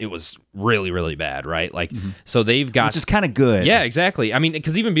when it was really, really bad, right? So they've got, which is kind of good. Yeah, exactly. I mean,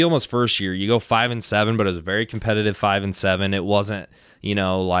 because even Bielema's first year, you go 5-7, but it was a very competitive 5-7. It wasn't,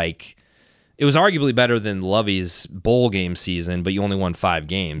 it was arguably better than Lovey's bowl game season, but you only won 5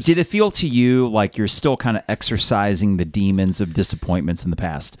 games. Did it feel to you like you're still kind of exercising the demons of disappointments in the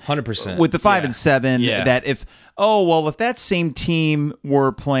past? 100%. With the 5-7, that if that same team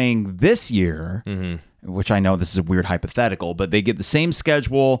were playing this year, which I know this is a weird hypothetical, but they get the same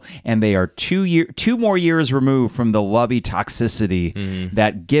schedule and they are 2 more years removed from the Lovey toxicity,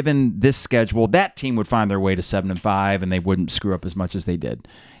 that given this schedule, that team would find their way to 7-5 and they wouldn't screw up as much as they did.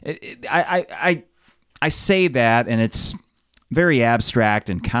 I say that, and it's very abstract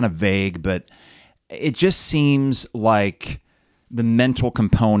and kind of vague, but it just seems like the mental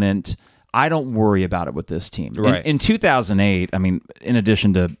component, I don't worry about it with this team. Right. In 2008, I mean, in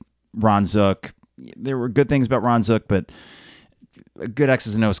addition to Ron Zook, there were good things about Ron Zook, but a good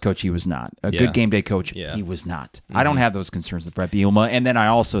X's and O's coach, he was not. A good game day coach, he was not. I don't have those concerns with Bret Bielema. And then I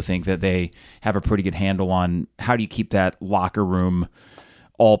also think that they have a pretty good handle on how do you keep that locker room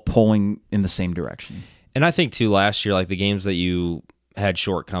all pulling in the same direction. And I think, too, last year, the games that you had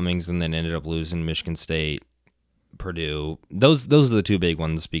shortcomings and then ended up losing, Michigan State, Purdue, those are the two big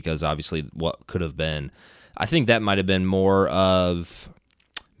ones, because obviously what could have been. I think that might have been more of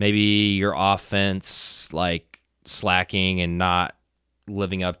maybe your offense slacking and not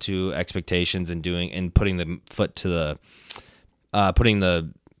living up to expectations and putting the foot to the putting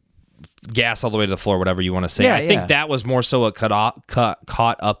the gas all the way to the floor, whatever you want to say. I think that was more so what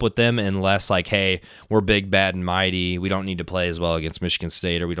caught up with them, and less hey, we're big, bad, and mighty. We don't need to play as well against Michigan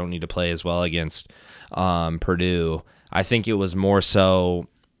State, or we don't need to play as well against Purdue. I think it was more so,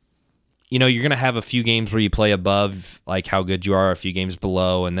 you're going to have a few games where you play above how good you are, a few games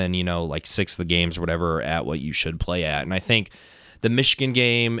below, and then 6 of the games or whatever are at what you should play at. And I think the Michigan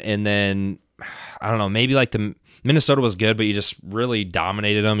game, and then I don't know, maybe the Minnesota was good, but you just really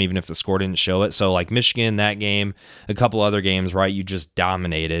dominated them, even if the score didn't show it. So Michigan, that game, a couple other games, right? You just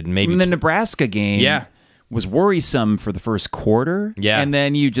dominated. Maybe the Nebraska game was worrisome for the first quarter. Yeah. And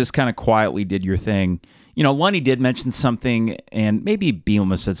then you just kind of quietly did your thing. Lunney did mention something, and maybe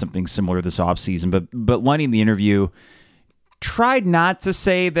Bielema said something similar this offseason, but Lunney in the interview tried not to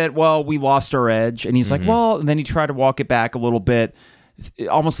say that, we lost our edge. And he's and then he tried to walk it back a little bit.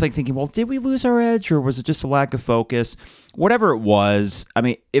 almost like thinking, well, did we lose our edge or was it just a lack of focus? Whatever it was, I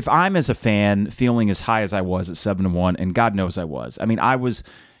mean, if I'm as a fan feeling as high as I was at 7-1, and God knows I was. I mean, I'd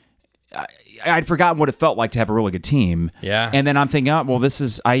forgotten what it felt like to have a really good team. Yeah. And then I'm thinking,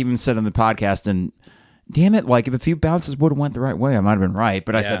 I even said on the podcast, and damn it, like if a few bounces would have went the right way, I might have been right.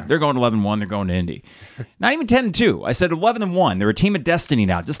 But I said, they're going 11-1, they're going to Indy. Not even 10-2. I said 11-1. They're a team of destiny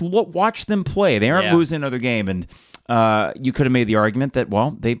now. Just watch them play. They aren't losing another game. And you could have made the argument that,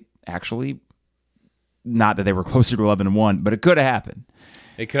 well, they actually, not that they were closer to 11-1, but it could have happened.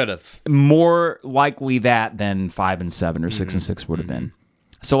 It could have. More likely that than 5-7 or 6-6 would have been.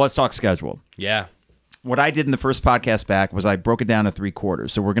 So let's talk schedule. Yeah. What I did in the first podcast back was I broke it down to 3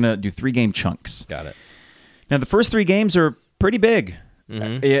 quarters. So we're going to do 3-game chunks. Got it. Now, the first 3 games are pretty big.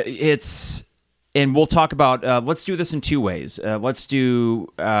 And we'll talk about, let's do this in 2 ways. Let's do,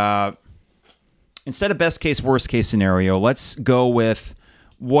 instead of best case, worst case scenario, let's go with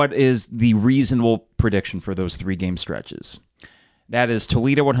what is the reasonable prediction for those 3-game stretches. That is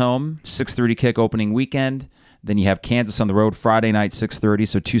Toledo at home, 6:30 kick opening weekend. Then you have Kansas on the road Friday night, 6:30,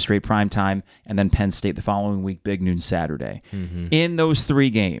 so 2 straight prime time, and then Penn State the following week, big noon Saturday. In those 3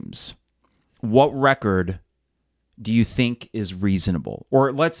 games, what record do you think is reasonable?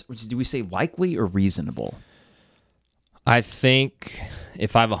 Or do we say likely or reasonable? I think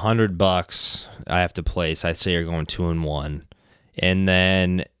if I have $100 I have to place, I'd say you're going 2-1. And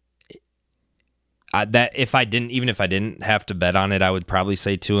then if I didn't have to bet on it, I would probably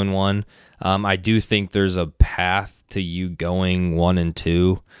say 2-1. I do think there's a path to you going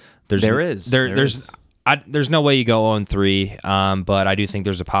 1-2. There's no way you go 0-3, but I do think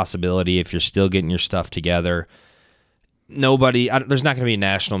there's a possibility if you're still getting your stuff together. There's not going to be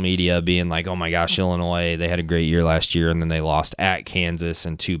national media being like, oh my gosh, Illinois, they had a great year last year, and then they lost at Kansas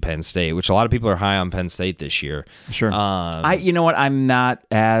and to Penn State, which a lot of people are high on Penn State this year. Sure. You know what? I'm not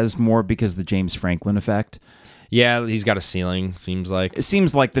as more because of the James Franklin effect. Yeah, he's got a ceiling, seems like. It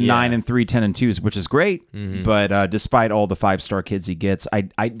seems like the 9-3, 10-2s, which is great, but despite all the 5-star kids he gets,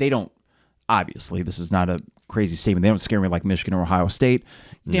 they don't, obviously, this is not a crazy statement, they don't scare me like Michigan or Ohio State.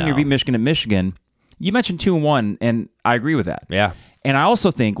 Damn near beat Michigan at Michigan. You mentioned 2-1, and I agree with that. Yeah. And I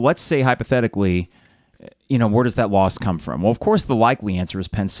also think, let's say hypothetically, where does that loss come from? Well, of course, the likely answer is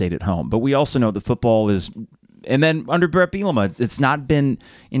Penn State at home, but we also know that football is, and then under Bret Bielema, it's not been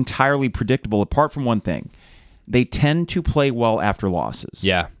entirely predictable apart from one thing. They tend to play well after losses.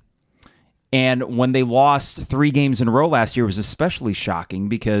 Yeah. And when they lost 3 games in a row last year, it was especially shocking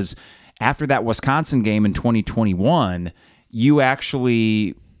because after that Wisconsin game in 2021, you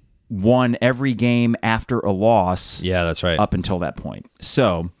actually won every game after a loss. Yeah, that's right. Up until that point.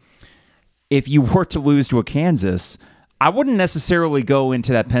 So if you were to lose to a Kansas, I wouldn't necessarily go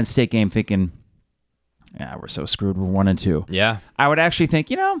into that Penn State game thinking, we're so screwed. We're 1-2. Yeah. I would actually think,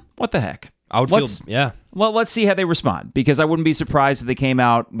 what the heck? Well, let's see how they respond, because I wouldn't be surprised if they came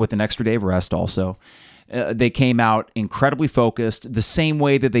out with an extra day of rest also. They came out incredibly focused, the same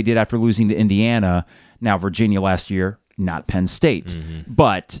way that they did after losing to Indiana. Now, Virginia last year, not Penn State.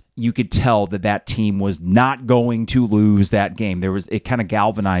 But you could tell that team was not going to lose that game. It kind of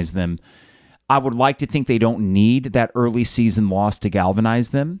galvanized them. I would like to think they don't need that early season loss to galvanize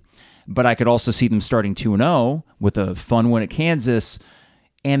them, but I could also see them starting 2-0 with a fun win at Kansas.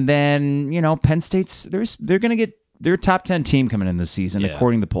 And then, Penn State's, they're going to get their top 10 team coming in this season,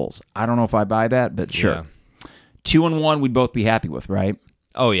 according to the polls. I don't know if I buy that, but sure. 2-1, we'd both be happy with, right?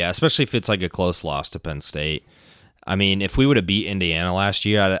 Oh, yeah, especially if it's like a close loss to Penn State. I mean, if we would have beat Indiana last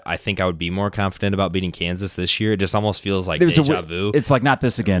year, I think I would be more confident about beating Kansas this year. It just almost feels like deja vu. It's like, not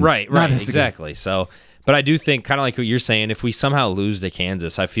this again. Right, exactly. So, but I do think, kind of like what you're saying, if we somehow lose to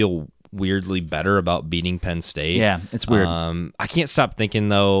Kansas, I feel weirdly better about beating Penn State. Yeah, it's weird. I can't stop thinking,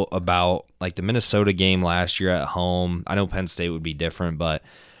 though, about like the Minnesota game last year at home. I know Penn State would be different, but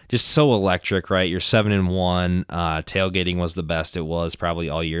just so electric, right? You're 7-1. Tailgating was the best it was probably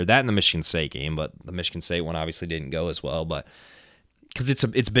all year. That and the Michigan State game, but the Michigan State one obviously didn't go as well. But because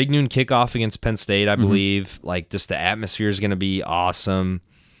it's big noon kickoff against Penn State, I believe. Like, just the atmosphere is going to be awesome.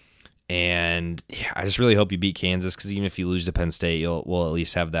 And I just really hope you beat Kansas, because even if you lose to Penn State, we'll at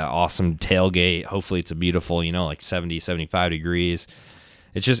least have that awesome tailgate. Hopefully it's a beautiful, like 70, 75 degrees.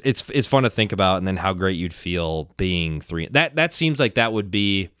 It's just it's fun to think about, and then how great you'd feel being 3. That seems like that would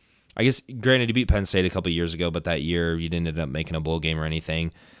be, I guess, granted, you beat Penn State a couple of years ago, but that year you didn't end up making a bowl game or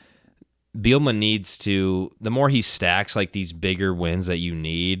anything. Bielema needs to, the more he stacks like these bigger wins that you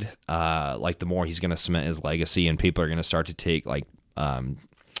need, like the more he's going to cement his legacy, and people are going to start to take like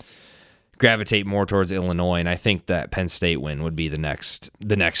gravitate more towards Illinois, and I think that Penn State win would be the next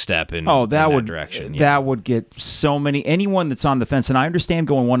step in that that direction. That would get so many. Anyone that's on the fence, and I understand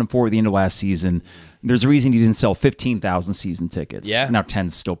going 1-4 at the end of last season. There's a reason you didn't sell 15,000 season tickets. Yeah. Now 10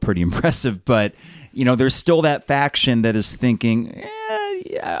 is still pretty impressive, but there's still that faction that is thinking,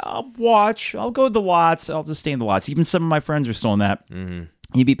 yeah, I'll watch. I'll go to the lots. I'll just stay in the lots. Even some of my friends are still in that. Mm-hmm.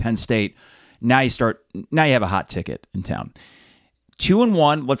 You beat Penn State. Now you have a hot ticket in town.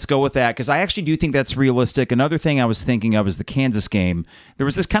 2-1, let's go with that, because I actually do think that's realistic. Another thing I was thinking of is the Kansas game. There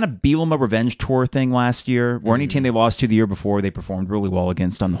was this kind of Bielema revenge tour thing last year, where any team they lost to the year before, they performed really well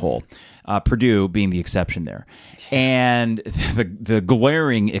against on the whole. Purdue being the exception there. And the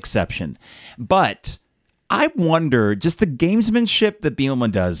glaring exception. But I wonder, just the gamesmanship that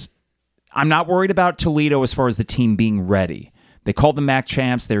Bielema does, I'm not worried about Toledo as far as the team being ready. They called the MAC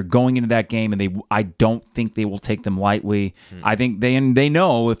champs. They're going into that game, and I don't think they will take them lightly. I think they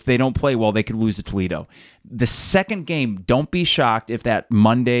know if they don't play well, they could lose to Toledo. The second game, don't be shocked if that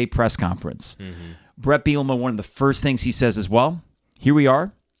Monday press conference, Bret Bielema, one of the first things he says is, well, here we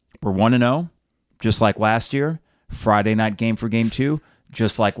are. We're 1-0, just like last year. Friday night game for game 2,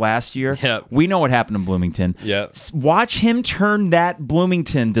 just like last year. Yep. We know what happened in Bloomington. Yep. Watch him turn that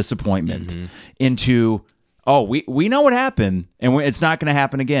Bloomington disappointment into... Oh, we know what happened, and it's not going to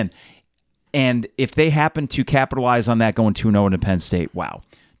happen again. And if they happen to capitalize on that going 2-0 into Penn State, wow.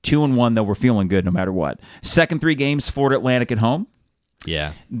 2-1, though, we're feeling good no matter what. Second 3 games, Florida Atlantic at home.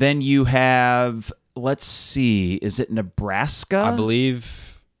 Yeah. Then you have, let's see, is it Nebraska? I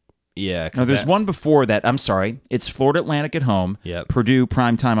believe, yeah. No, there's one before that. I'm sorry. It's Florida Atlantic at home. Yep. Purdue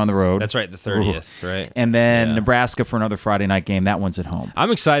primetime on the road. That's right, the 30th, right? And then Nebraska for another Friday night game. That one's at home.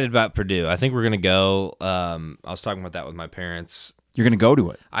 I'm excited about Purdue. I think we're going to go. I was talking about that with my parents. You're going to go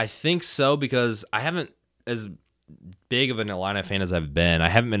to it? I think so, because I haven't, as big of an Illini fan as I've been, I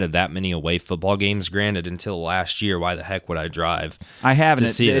haven't been to that many away football games, granted, until last year. Why the heck would I drive? I haven't.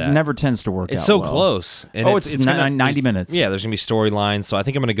 To see it that? never tends to work It's out so well. close. And it's 90 minutes. Yeah, there's going to be storylines, so I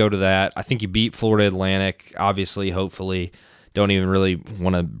think I'm going to go to that. I think you beat Florida Atlantic, obviously, hopefully. Don't even really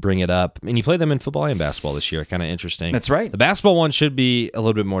want to bring it up. And you play them in football and basketball this year. Kind of interesting. That's right. The basketball one should be a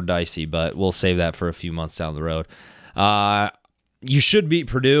little bit more dicey, but we'll save that for a few months down the road. You should beat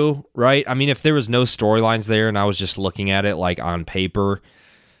Purdue, right? I mean, if there was no storylines there and I was just looking at it like on paper,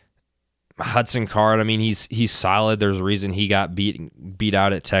 Hudson Card, I mean, he's solid. There's a reason he got beat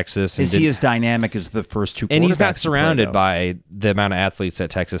out at Texas. Is he as dynamic as the first two quarterbacks? And he's not surrounded by the amount of athletes that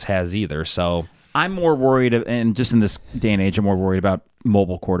Texas has either. So I'm more worried, and just in this day and age, I'm more worried about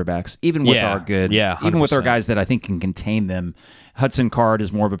mobile quarterbacks, even with our good, even with our guys that I think can contain them. Hudson Card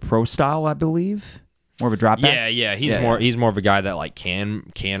is more of a pro style, I believe. More of a drop back? Yeah. He's more of a guy that like can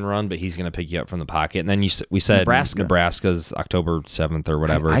run, but he's going to pick you up from the pocket. And then we said Nebraska's October 7th or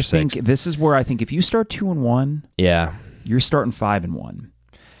whatever. I think this is where I think if you start 2-1, you're starting 5-1.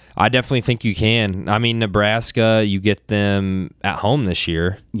 I definitely think you can. I mean, Nebraska, you get them at home this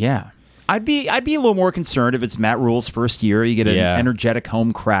year. Yeah. I'd be a little more concerned if it's Matt Rule's first year. You get an energetic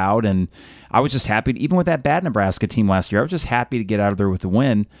home crowd, and I was just happy, even with that bad Nebraska team last year, I was just happy to get out of there with the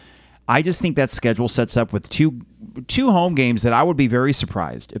win. I just think that schedule sets up with two home games that I would be very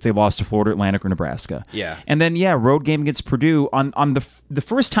surprised if they lost to Florida Atlantic or Nebraska. Yeah. And then, road game against Purdue. On the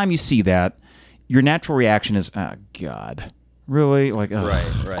first time you see that, your natural reaction is, oh, God. Really? Like, right.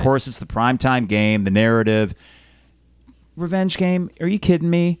 Of course, it's the primetime game, the narrative. Revenge game? Are you kidding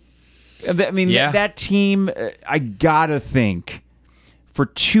me? I mean, that team, I got to think, for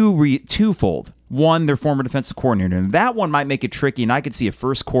twofold. One, their former defensive coordinator. And that one might make it tricky, and I could see a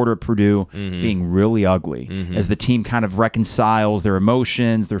first quarter at Purdue being really ugly as the team kind of reconciles their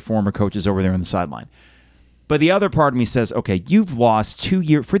emotions, their former coaches over there on the sideline. But the other part of me says, okay, you've lost 2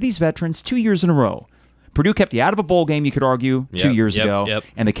 years, for these veterans, 2 years in a row. Purdue kept you out of a bowl game, you could argue, 2 years ago,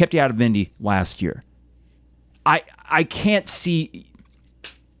 and they kept you out of Indy last year. I can't see...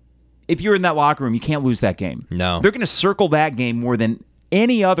 If you're in that locker room, you can't lose that game. No. They're going to circle that game more than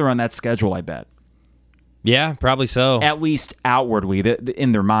any other on that schedule, I bet. Yeah, probably so. At least outwardly,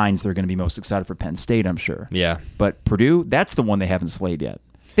 in their minds, they're going to be most excited for Penn State, I'm sure. Yeah. But Purdue, that's the one they haven't slayed yet.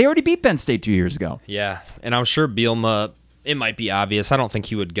 They already beat Penn State 2 years ago. Yeah, and I'm sure Bielema, it might be obvious. I don't think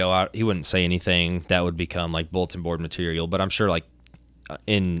he would go out. He wouldn't say anything that would become like bulletin board material. But I'm sure, like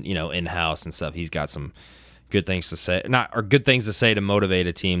in-house and stuff, he's got some good things to say. Good things to say to motivate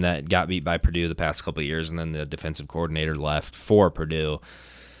a team that got beat by Purdue the past couple of years, and then the defensive coordinator left for Purdue.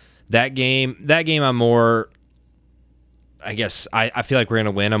 That game, I'm more I guess I feel like we're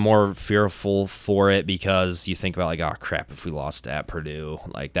gonna win. I'm more fearful for it because you think about like, oh crap, if we lost at Purdue,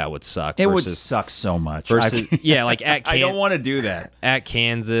 like that would suck. It would suck so much. Versus, yeah, like at I don't want to do that. At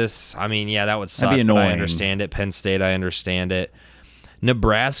Kansas, I mean, yeah, that would suck. That'd be annoying. But I understand it. Penn State, I understand it.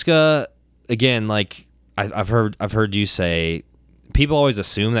 Nebraska, again, like I've heard you say. People always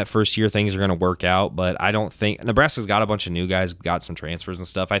assume that first year things are going to work out, but I don't think Nebraska's got a bunch of new guys, got some transfers and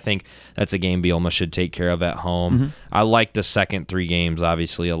stuff. I think that's a game Bielema should take care of at home. Mm-hmm. I like the second 3 games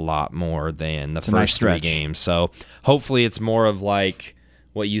obviously a lot more than the first 3 games. So hopefully it's more of like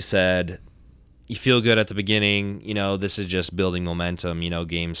what you said. You feel good at the beginning, this is just building momentum,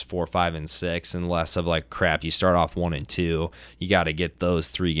 games 4, 5, and 6, and less of like crap. You start off 1 and 2. You got to get those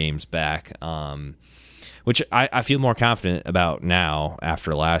 3 games back. Which I feel more confident about now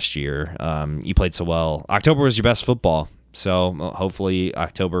after last year. You played so well. October was your best football, so hopefully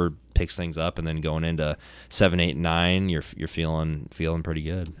October picks things up, and then going into 7, 8, and 9, you're feeling pretty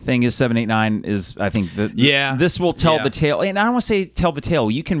good. Thing is, 7, 8, 9 is I think this will tell the tale, and I don't want to say tell the tale.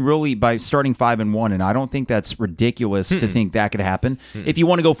 You can really by starting 5 and 1, and I don't think that's ridiculous to think that could happen. If you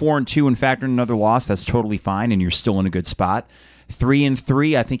want to go 4 and 2 and factor in another loss, that's totally fine, and you're still in a good spot. 3 and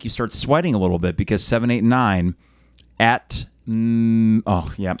 3, I think you start sweating a little bit because 7, 8, and 9 at Maryland's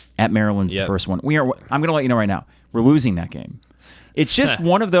the first one. I'm going to let you know right now, we're losing that game. It's just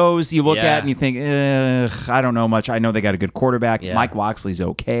one of those you look at and you think, I don't know much. I know they got a good quarterback. Yeah. Mike Loxley's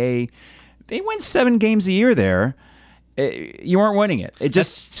okay. They win 7 games a year there. You aren't winning it. It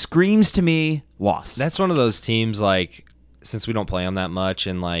just screams to me loss. That's one of those teams like. Since we don't play them that much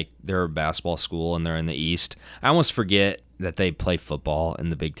and like they're a basketball school and they're in the East, I almost forget that they play football in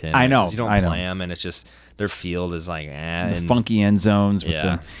the Big Ten. I know. You don't play them, and it's just their field is like the funky end zones.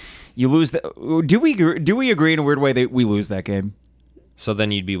 You lose. Do we agree in a weird way that we lose that game? So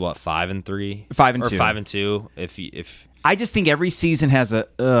then you'd be what 5 and 3, 5 and 2, or 5 and 2 if. I just think every season has that's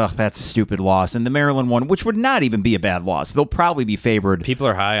a stupid loss, and the Maryland one, which would not even be a bad loss, they'll probably be favored. People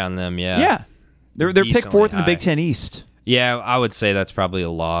are high on them. Yeah. Yeah. They're picked 4th in the Big Ten East. Yeah, I would say that's probably a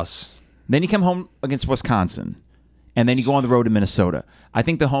loss. Then you come home against Wisconsin, and then you go on the road to Minnesota. I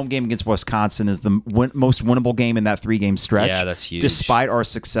think the home game against Wisconsin is the most winnable game in that 3-game stretch. Yeah, that's huge. Despite our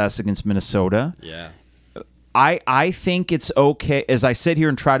success against Minnesota. Yeah. I think it's okay, as I sit here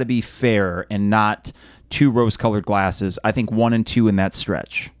and try to be fair and not too rose-colored glasses, I think 1 and 2 in that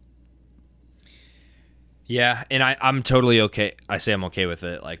stretch. Yeah, and I'm totally okay. I say I'm okay with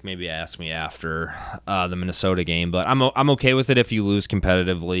it. Like maybe ask me after the Minnesota game, but I'm okay with it if you lose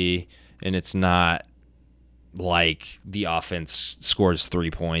competitively and it's not like the offense scores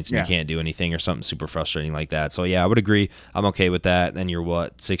 3 points and you can't do anything or something super frustrating like that. So yeah, I would agree. I'm okay with that. Then you're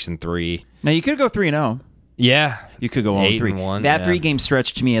what 6 and 3. Now you could go 3 and 0. Yeah, you could go 8 3. and 1. That 3-game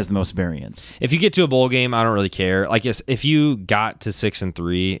stretch to me has the most variance. If you get to a bowl game, I don't really care. Like if you got to 6 and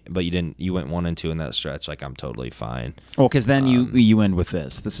 3, but you went 1 and 2 in that stretch, like I'm totally fine. Well, because then you end with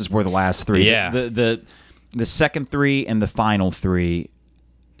this. This is where the last 3, the second 3 and the final 3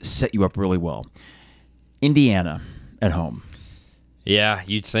 set you up really well. Indiana at home. Yeah,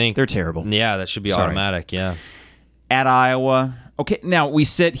 you'd think they're terrible. Yeah, that should be automatic. Yeah, at Iowa. Okay, now we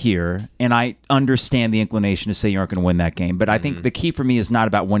sit here, and I understand the inclination to say you aren't going to win that game, but I think the key for me is not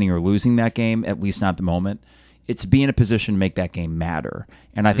about winning or losing that game, at least not at the moment. It's be in a position to make that game matter,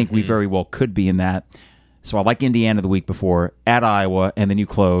 and I think we very well could be in that. So I like Indiana the week before, at Iowa, and then you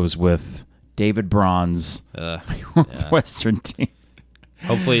close with David Braun's Western team.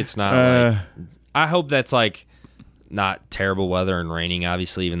 Hopefully it's not I hope that's like not terrible weather and raining,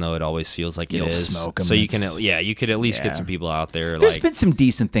 obviously, even though it always feels like it is. Smoke 'em. So you could at least get some people out there. There's been some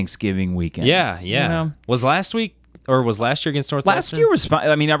decent Thanksgiving weekends. Yeah. Was last week or was last year against Northwestern? Last year was fun.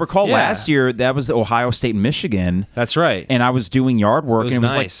 I mean, I recall last year that was Ohio State and Michigan. That's right. And I was doing yard work, and it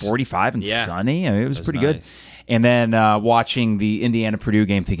was nice. like 45 and sunny. I mean, it was pretty good. And then watching the Indiana-Purdue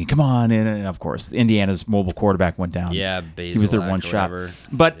game, thinking, come on. And of course, Indiana's mobile quarterback went down. Yeah, Basil. He was their one shot.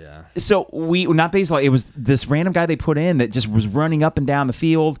 But so not Basil. It was this random guy they put in that just was running up and down the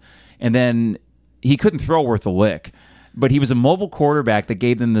field, and then he couldn't throw worth a lick. But he was a mobile quarterback that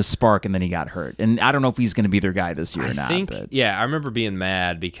gave them this spark, and then he got hurt. And I don't know if he's going to be their guy this year or not. I remember being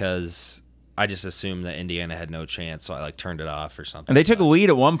mad because I just assumed that Indiana had no chance, so I turned it off or something. And they took a lead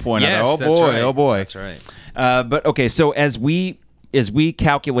at one point. Yes, oh boy. That's right. But okay, so as we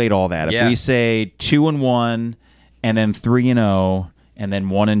calculate all that, if we say 2-1, and then 3-0, and then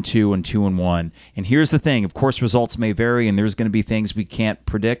 1-2 and 2-1, and here's the thing: of course, results may vary, and there's going to be things we can't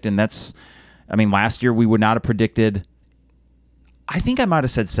predict, and that's, I mean, last year we would not have predicted. I think I might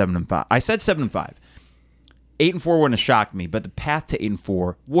have said 7-5. I said 7-5. 8-4 wouldn't have shocked me, but the path to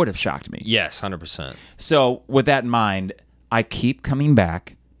 8-4 would have shocked me. Yes, 100%. So with that in mind, I keep coming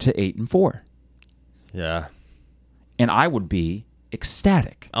back to 8-4. Yeah. And I would be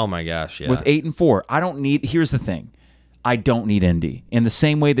ecstatic. Oh my gosh, yeah. With 8-4. I don't need, here's the thing. I don't need Indy. In the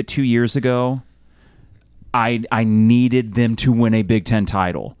same way that 2 years ago, I needed them to win a Big Ten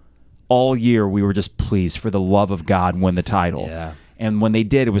title. All year we were just, please, for the love of God, win the title. Yeah. And when they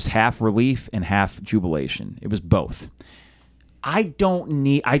did, it was half relief and half jubilation. It was both. I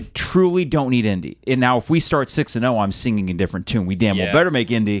truly don't need Indy. And now if we start 6-0, I'm singing a different tune. We damn well better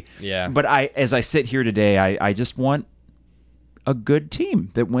make Indy. Yeah. But as I sit here today, I just want a good team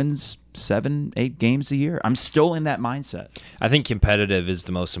that wins 7-8 games a year. I'm still in that mindset. I think competitive is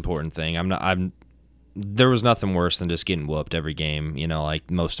the most important thing. There was nothing worse than just getting whooped every game, like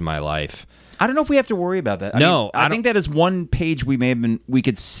most of my life. I don't know if we have to worry about that. I think that is one page we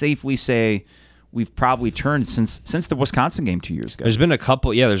could safely say we've probably turned since the Wisconsin game 2 years ago. There's been a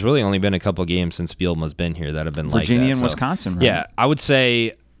couple, there's really only been a couple games since Bielema's been here that have been Virginia like that. and Wisconsin, right? Yeah, I would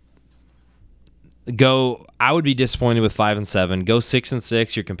say I would be disappointed with 5-7. Go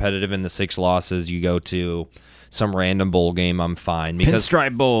 6-6, you're competitive in the 6 losses. You go to some random bowl game, I'm fine. Because,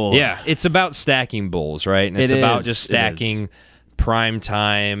 Pinstripe Bowl. Yeah, it's about stacking bowls, right? And it's about just stacking prime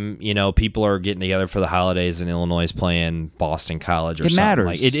time. People are getting together for the holidays, and Illinois is playing Boston College or something. Matters.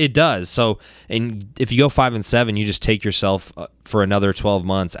 Like, it does. So, and if you go 5-7, you just take yourself for another 12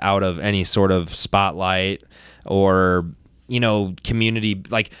 months out of any sort of spotlight or community.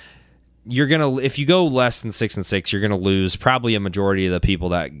 Like, if you go less than 6-6, you're gonna lose probably a majority of the people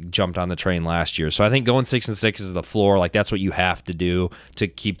that jumped on the train last year. So I think going 6-6 is the floor. Like, that's what you have to do to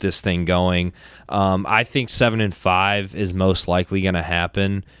keep this thing going. I think 7-5 is most likely gonna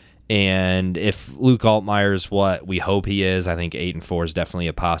happen. And if Luke Altmaier is what we hope he is, I think 8-4 is definitely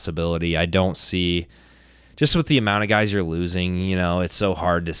a possibility. I don't see, just with the amount of guys you're losing, it's so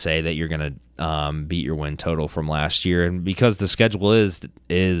hard to say that you're gonna beat your win total from last year. And because the schedule is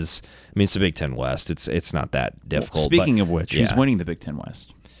it's the Big Ten West. It's not that difficult. Speaking of which, who's winning the Big Ten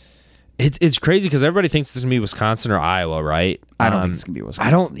West? It's crazy because everybody thinks it's going to be Wisconsin or Iowa, right? I don't think it's going to be Wisconsin.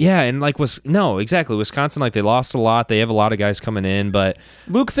 I don't, and no, exactly. Wisconsin, they lost a lot. They have a lot of guys coming in, but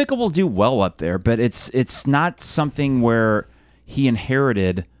Luke Fickell will do well up there, but it's not something where he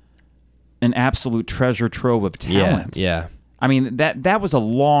inherited an absolute treasure trove of talent. Yeah. I mean, that was a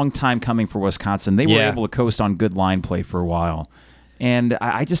long time coming for Wisconsin. They were able to coast on good line play for a while. And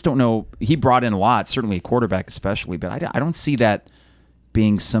I just don't know. He brought in a lot, certainly a quarterback especially, but I don't see that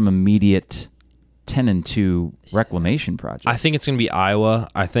being some immediate 10-2 reclamation project. I think it's going to be Iowa.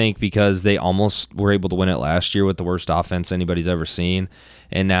 I think because they almost were able to win it last year with the worst offense anybody's ever seen.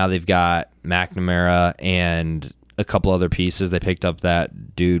 And now they've got McNamara and a couple other pieces. They picked up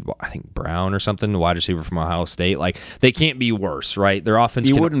that dude, I think Brown or something, the wide receiver from Ohio State. They can't be worse, right? Their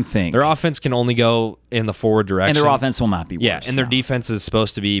offense wouldn't think. Their offense can only go in the forward direction. And their offense will not be worse. Yeah, and their defense is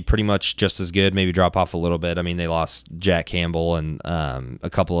supposed to be pretty much just as good, maybe drop off a little bit. I mean, they lost Jack Campbell and a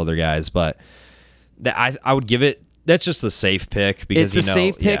couple other guys, but I would give it, that's just a safe pick because it's a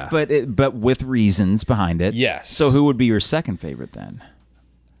safe pick, but with reasons behind it. Yes. So who would be your second favorite then?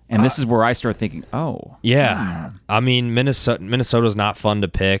 And this is where I start thinking, yeah. I mean, Minnesota's not fun to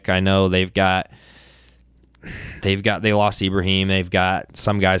pick. I know they lost Ibrahim. They've got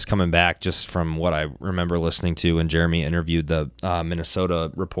some guys coming back just from what I remember listening to when Jeremy interviewed the Minnesota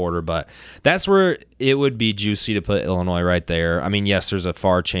reporter. But that's where it would be juicy to put Illinois right there. I mean, yes, there's a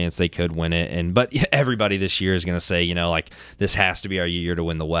far chance they could win it, but everybody this year is going to say, this has to be our year to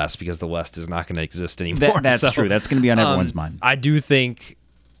win the West because the West is not going to exist anymore. That's true. That's going to be on everyone's mind. I do think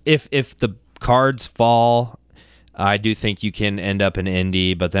if the cards fall, I do think you can end up in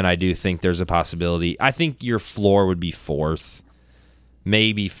Indy, but then I do think there's a possibility. I think your floor would be 4th,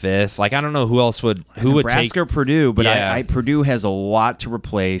 maybe 5th. I don't know who else would Nebraska or take Purdue, but Purdue has a lot to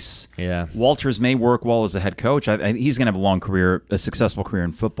replace. Yeah, Walters may work well as a head coach. He's going to have a successful career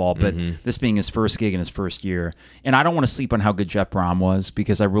in football, but this being his first gig in his first year, and I don't want to sleep on how good Jeff Brom was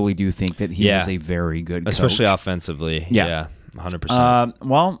because I really do think that he was a very good coach. Especially offensively. Yeah. 100%.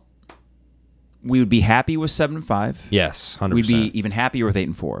 Well, we would be happy with 7-5. Yes, 100%. We'd be even happier with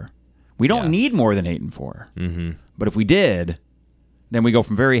 8-4. We don't need more than 8-4. But if we did, then we go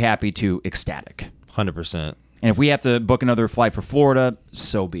from very happy to ecstatic. 100%. And if we have to book another flight for Florida,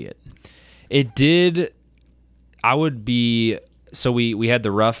 so be it. It did. I would be. So we had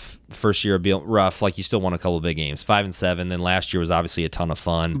the rough first year, rough. You still won a couple of big games, 5-7. Then last year was obviously a ton of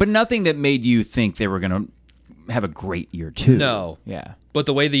fun, but nothing that made you think they were going to have a great year too. No. Yeah. But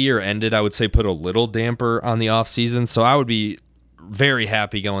the way the year ended, I would say put a little damper on the offseason. So I would be very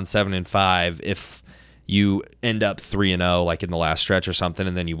happy going 7-5 if you end up 3-0 like in the last stretch or something,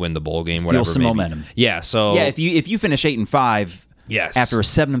 and then you win the bowl game. Whatever, feel some maybe. momentum. Yeah. So if you finish 8-5, yes, after a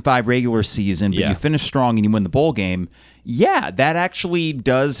 7-5 regular season, but you finish strong and you win the bowl game, that actually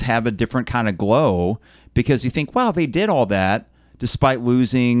does have a different kind of glow because you think, wow, they did all that despite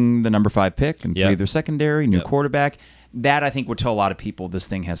losing the number 5 pick and 3 of their secondary, new quarterback. That I think would tell a lot of people this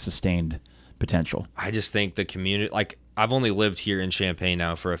thing has sustained potential. I just think the community, like I've only lived here in Champaign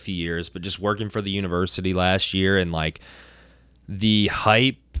now for a few years, but just working for the university last year and like the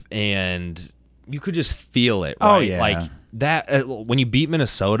hype, and you could just feel it, right? Oh, yeah. Like that when you beat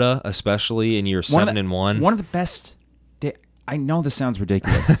Minnesota, especially, and you're 7-1. One of the best. I know this sounds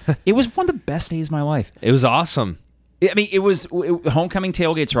ridiculous. It was one of the best days of my life. It was awesome. I mean, homecoming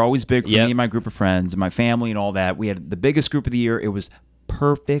tailgates are always big for me and my group of friends and my family and all that. We had the biggest group of the year. It was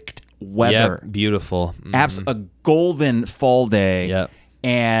perfect weather. Yep, beautiful. A golden fall day. Yep.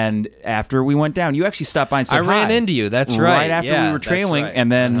 And after we went down, you actually stopped by and said I ran into you. That's right. Right after we were trailing. Right.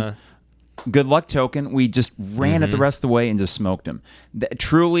 And then, good luck token, we just ran it the rest of the way and just smoked them.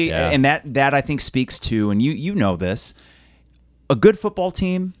 Truly, and that I think speaks to, and you know this, a good football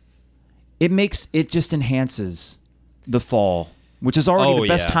team, it just enhances the fall, which is already the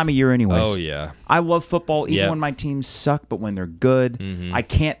best time of year anyways. Oh, yeah. I love football even when my teams suck, but when they're good, I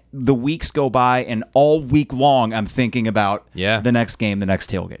can't. The weeks go by, and all week long, I'm thinking about the next game, the next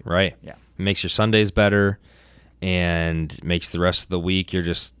tailgate. Right. Yeah. It makes your Sundays better and makes the rest of the week,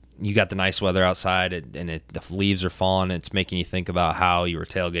 you got the nice weather outside, and the leaves are falling. It's making you think about how you were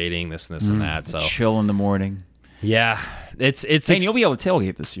tailgating, this and this and that. So chill in the morning. Yeah. It's and you'll be able to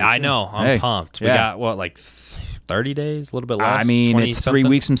tailgate this year. I know. I'm pumped. We got, 30 days, a little bit less. I mean, it's 3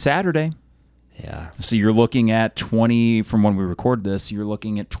 weeks from Saturday. Yeah. So you're looking at 20, from when we record this, you're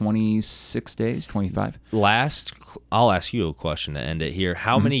looking at 26 days, 25. I'll ask you a question to end it here.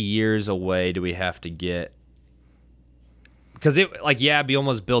 How many years away do we have to get? Because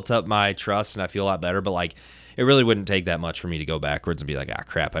Bielema's built up my trust, and I feel a lot better, but it really wouldn't take that much for me to go backwards and be like,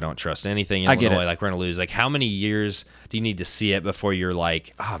 crap, I don't trust anything in Illinois. We're going to lose. How many years do you need to see it before you're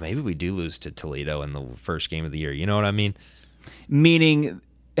like, maybe we do lose to Toledo in the first game of the year? You know what I mean? Meaning,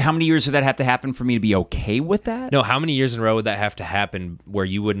 how many years would that have to happen for me to be okay with that? No, how many years in a row would that have to happen where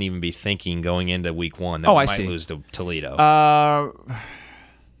you wouldn't even be thinking going into week 1 that we might lose to Toledo?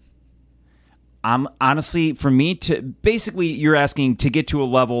 I'm honestly, for me to basically, you're asking to get to a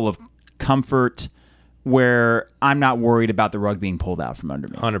level of comfort where I'm not worried about the rug being pulled out from under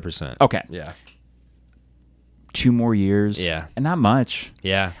me. 100%. Okay. Yeah. 2 more years. Yeah. And not much.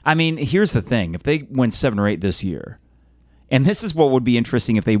 Yeah. I mean, here's the thing. If they win 7 or 8 this year, and this is what would be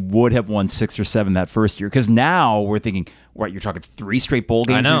interesting if they would have won 6 or 7 that first year, because now we're thinking, what, you're talking 3 straight bowl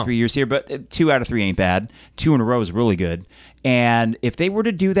games in 3 years here, but 2 out of 3 ain't bad. 2 in a row is really good. And if they were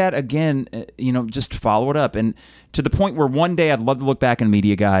to do that again, just follow it up. And to the point where one day I'd love to look back in a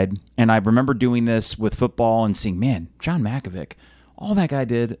media guide, and I remember doing this with football and seeing, man, John Makovic, all that guy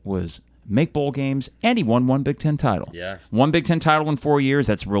did was make bowl games, and he won 1 Big Ten title. Yeah. 1 Big Ten title in 4 years,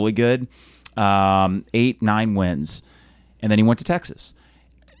 that's really good. 8, 9 wins. And then he went to Texas.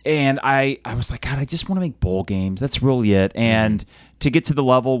 And I was like, God, I just want to make bowl games. That's really it. And to get to the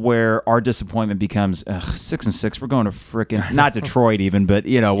level where our disappointment becomes 6-6, we're going to frickin' not Detroit even, but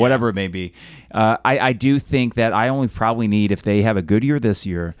whatever it may be. I do think that I only probably need, if they have a good year this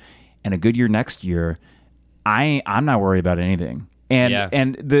year and a good year next year, I'm not worried about anything.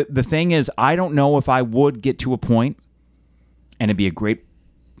 And the thing is, I don't know if I would get to a point, and it'd be a great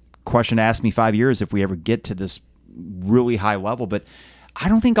question to ask me 5 years if we ever get to this really high level, but I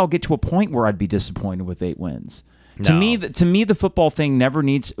don't think I'll get to a point where I'd be disappointed with 8 wins. No. To me, the football thing I never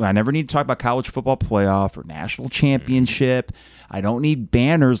need to talk about college football playoff or national championship. I don't need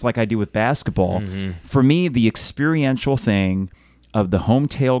banners like I do with basketball. For me, the experiential thing of the home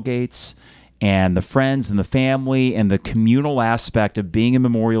tailgates and the friends and the family and the communal aspect of being in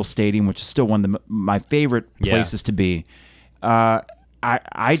Memorial Stadium, which is still one of my favorite places to be.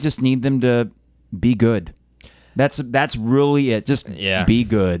 I just need them to be good. That's really it. Just be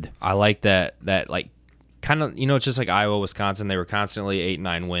good. I like that kind of, it's just like Iowa, Wisconsin. They were constantly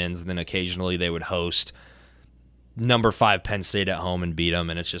 8-9 wins, and then occasionally they would host number 5 Penn State at home and beat them,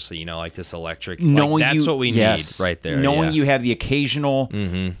 and it's just like this electric. That's what we need right there. Knowing you have the occasional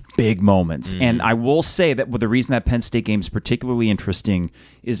big moments, and I will say that the reason that Penn State game is particularly interesting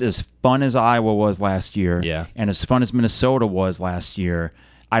is as fun as Iowa was last year, and as fun as Minnesota was last year.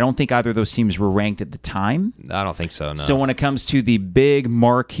 I don't think either of those teams were ranked at the time. I don't think so, no. So when it comes to the big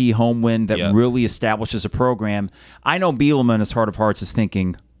marquee home win that really establishes a program, I know Bielema in his heart of hearts is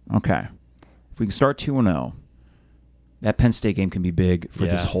thinking, okay, if we can start 2-0, that Penn State game can be big for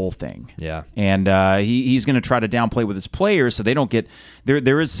this Yeah. whole thing. Yeah. And he's going to try to downplay with his players so they don't get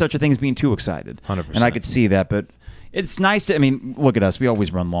there is such a thing as being too excited. 100%. And I could see that, but it's nice to. I mean, look at us. We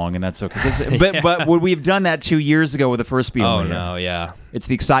always run long, and that's okay. But would we have done that 2 years ago with the first Bielema? Oh, no, yeah. It's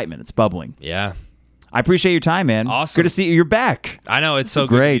the excitement. It's bubbling. Yeah. I appreciate your time, man. Awesome. Good to see you. You're back. I know. It's so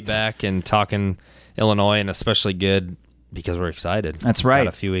great. good to be back and talking Illinois, and especially good because we're excited. That's right.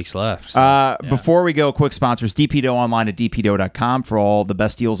 Got a few weeks left. So, Before we go, quick sponsors, DPDO online at dpdo.com for all the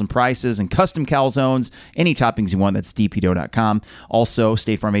best deals and prices and custom calzones. Any toppings you want, that's dpdo.com. Also,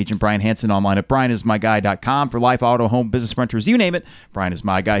 State Farm agent Brian Hansen online at brianismyguy.com for life, auto, home, business renters, you name it. Brian is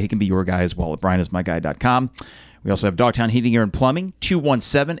my guy. He can be your guy as well at brianismyguy.com. We also have Dogtown Heating, Air, and Plumbing,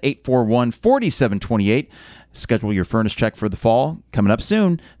 217-841-4728. Schedule your furnace check for the fall. Coming up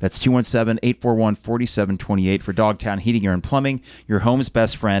soon. That's 217-841-4728 for Dogtown Heating, Air, and Plumbing, your home's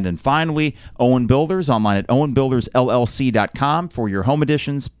best friend. And finally, Owen Builders, online at owenbuildersllc.com for your home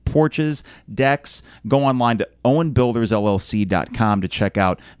additions, porches, decks. Go online to owenbuildersllc.com to check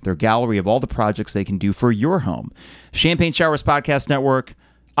out their gallery of all the projects they can do for your home. Champagne Showers Podcast Network,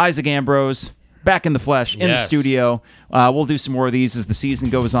 Isaac Ambrose, back in the flesh, in the studio. We'll do some more of these as the season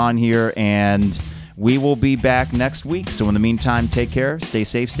goes on here, and we will be back next week. So in the meantime, take care, stay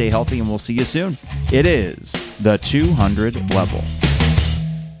safe, stay healthy, and we'll see you soon. It is the 200 level.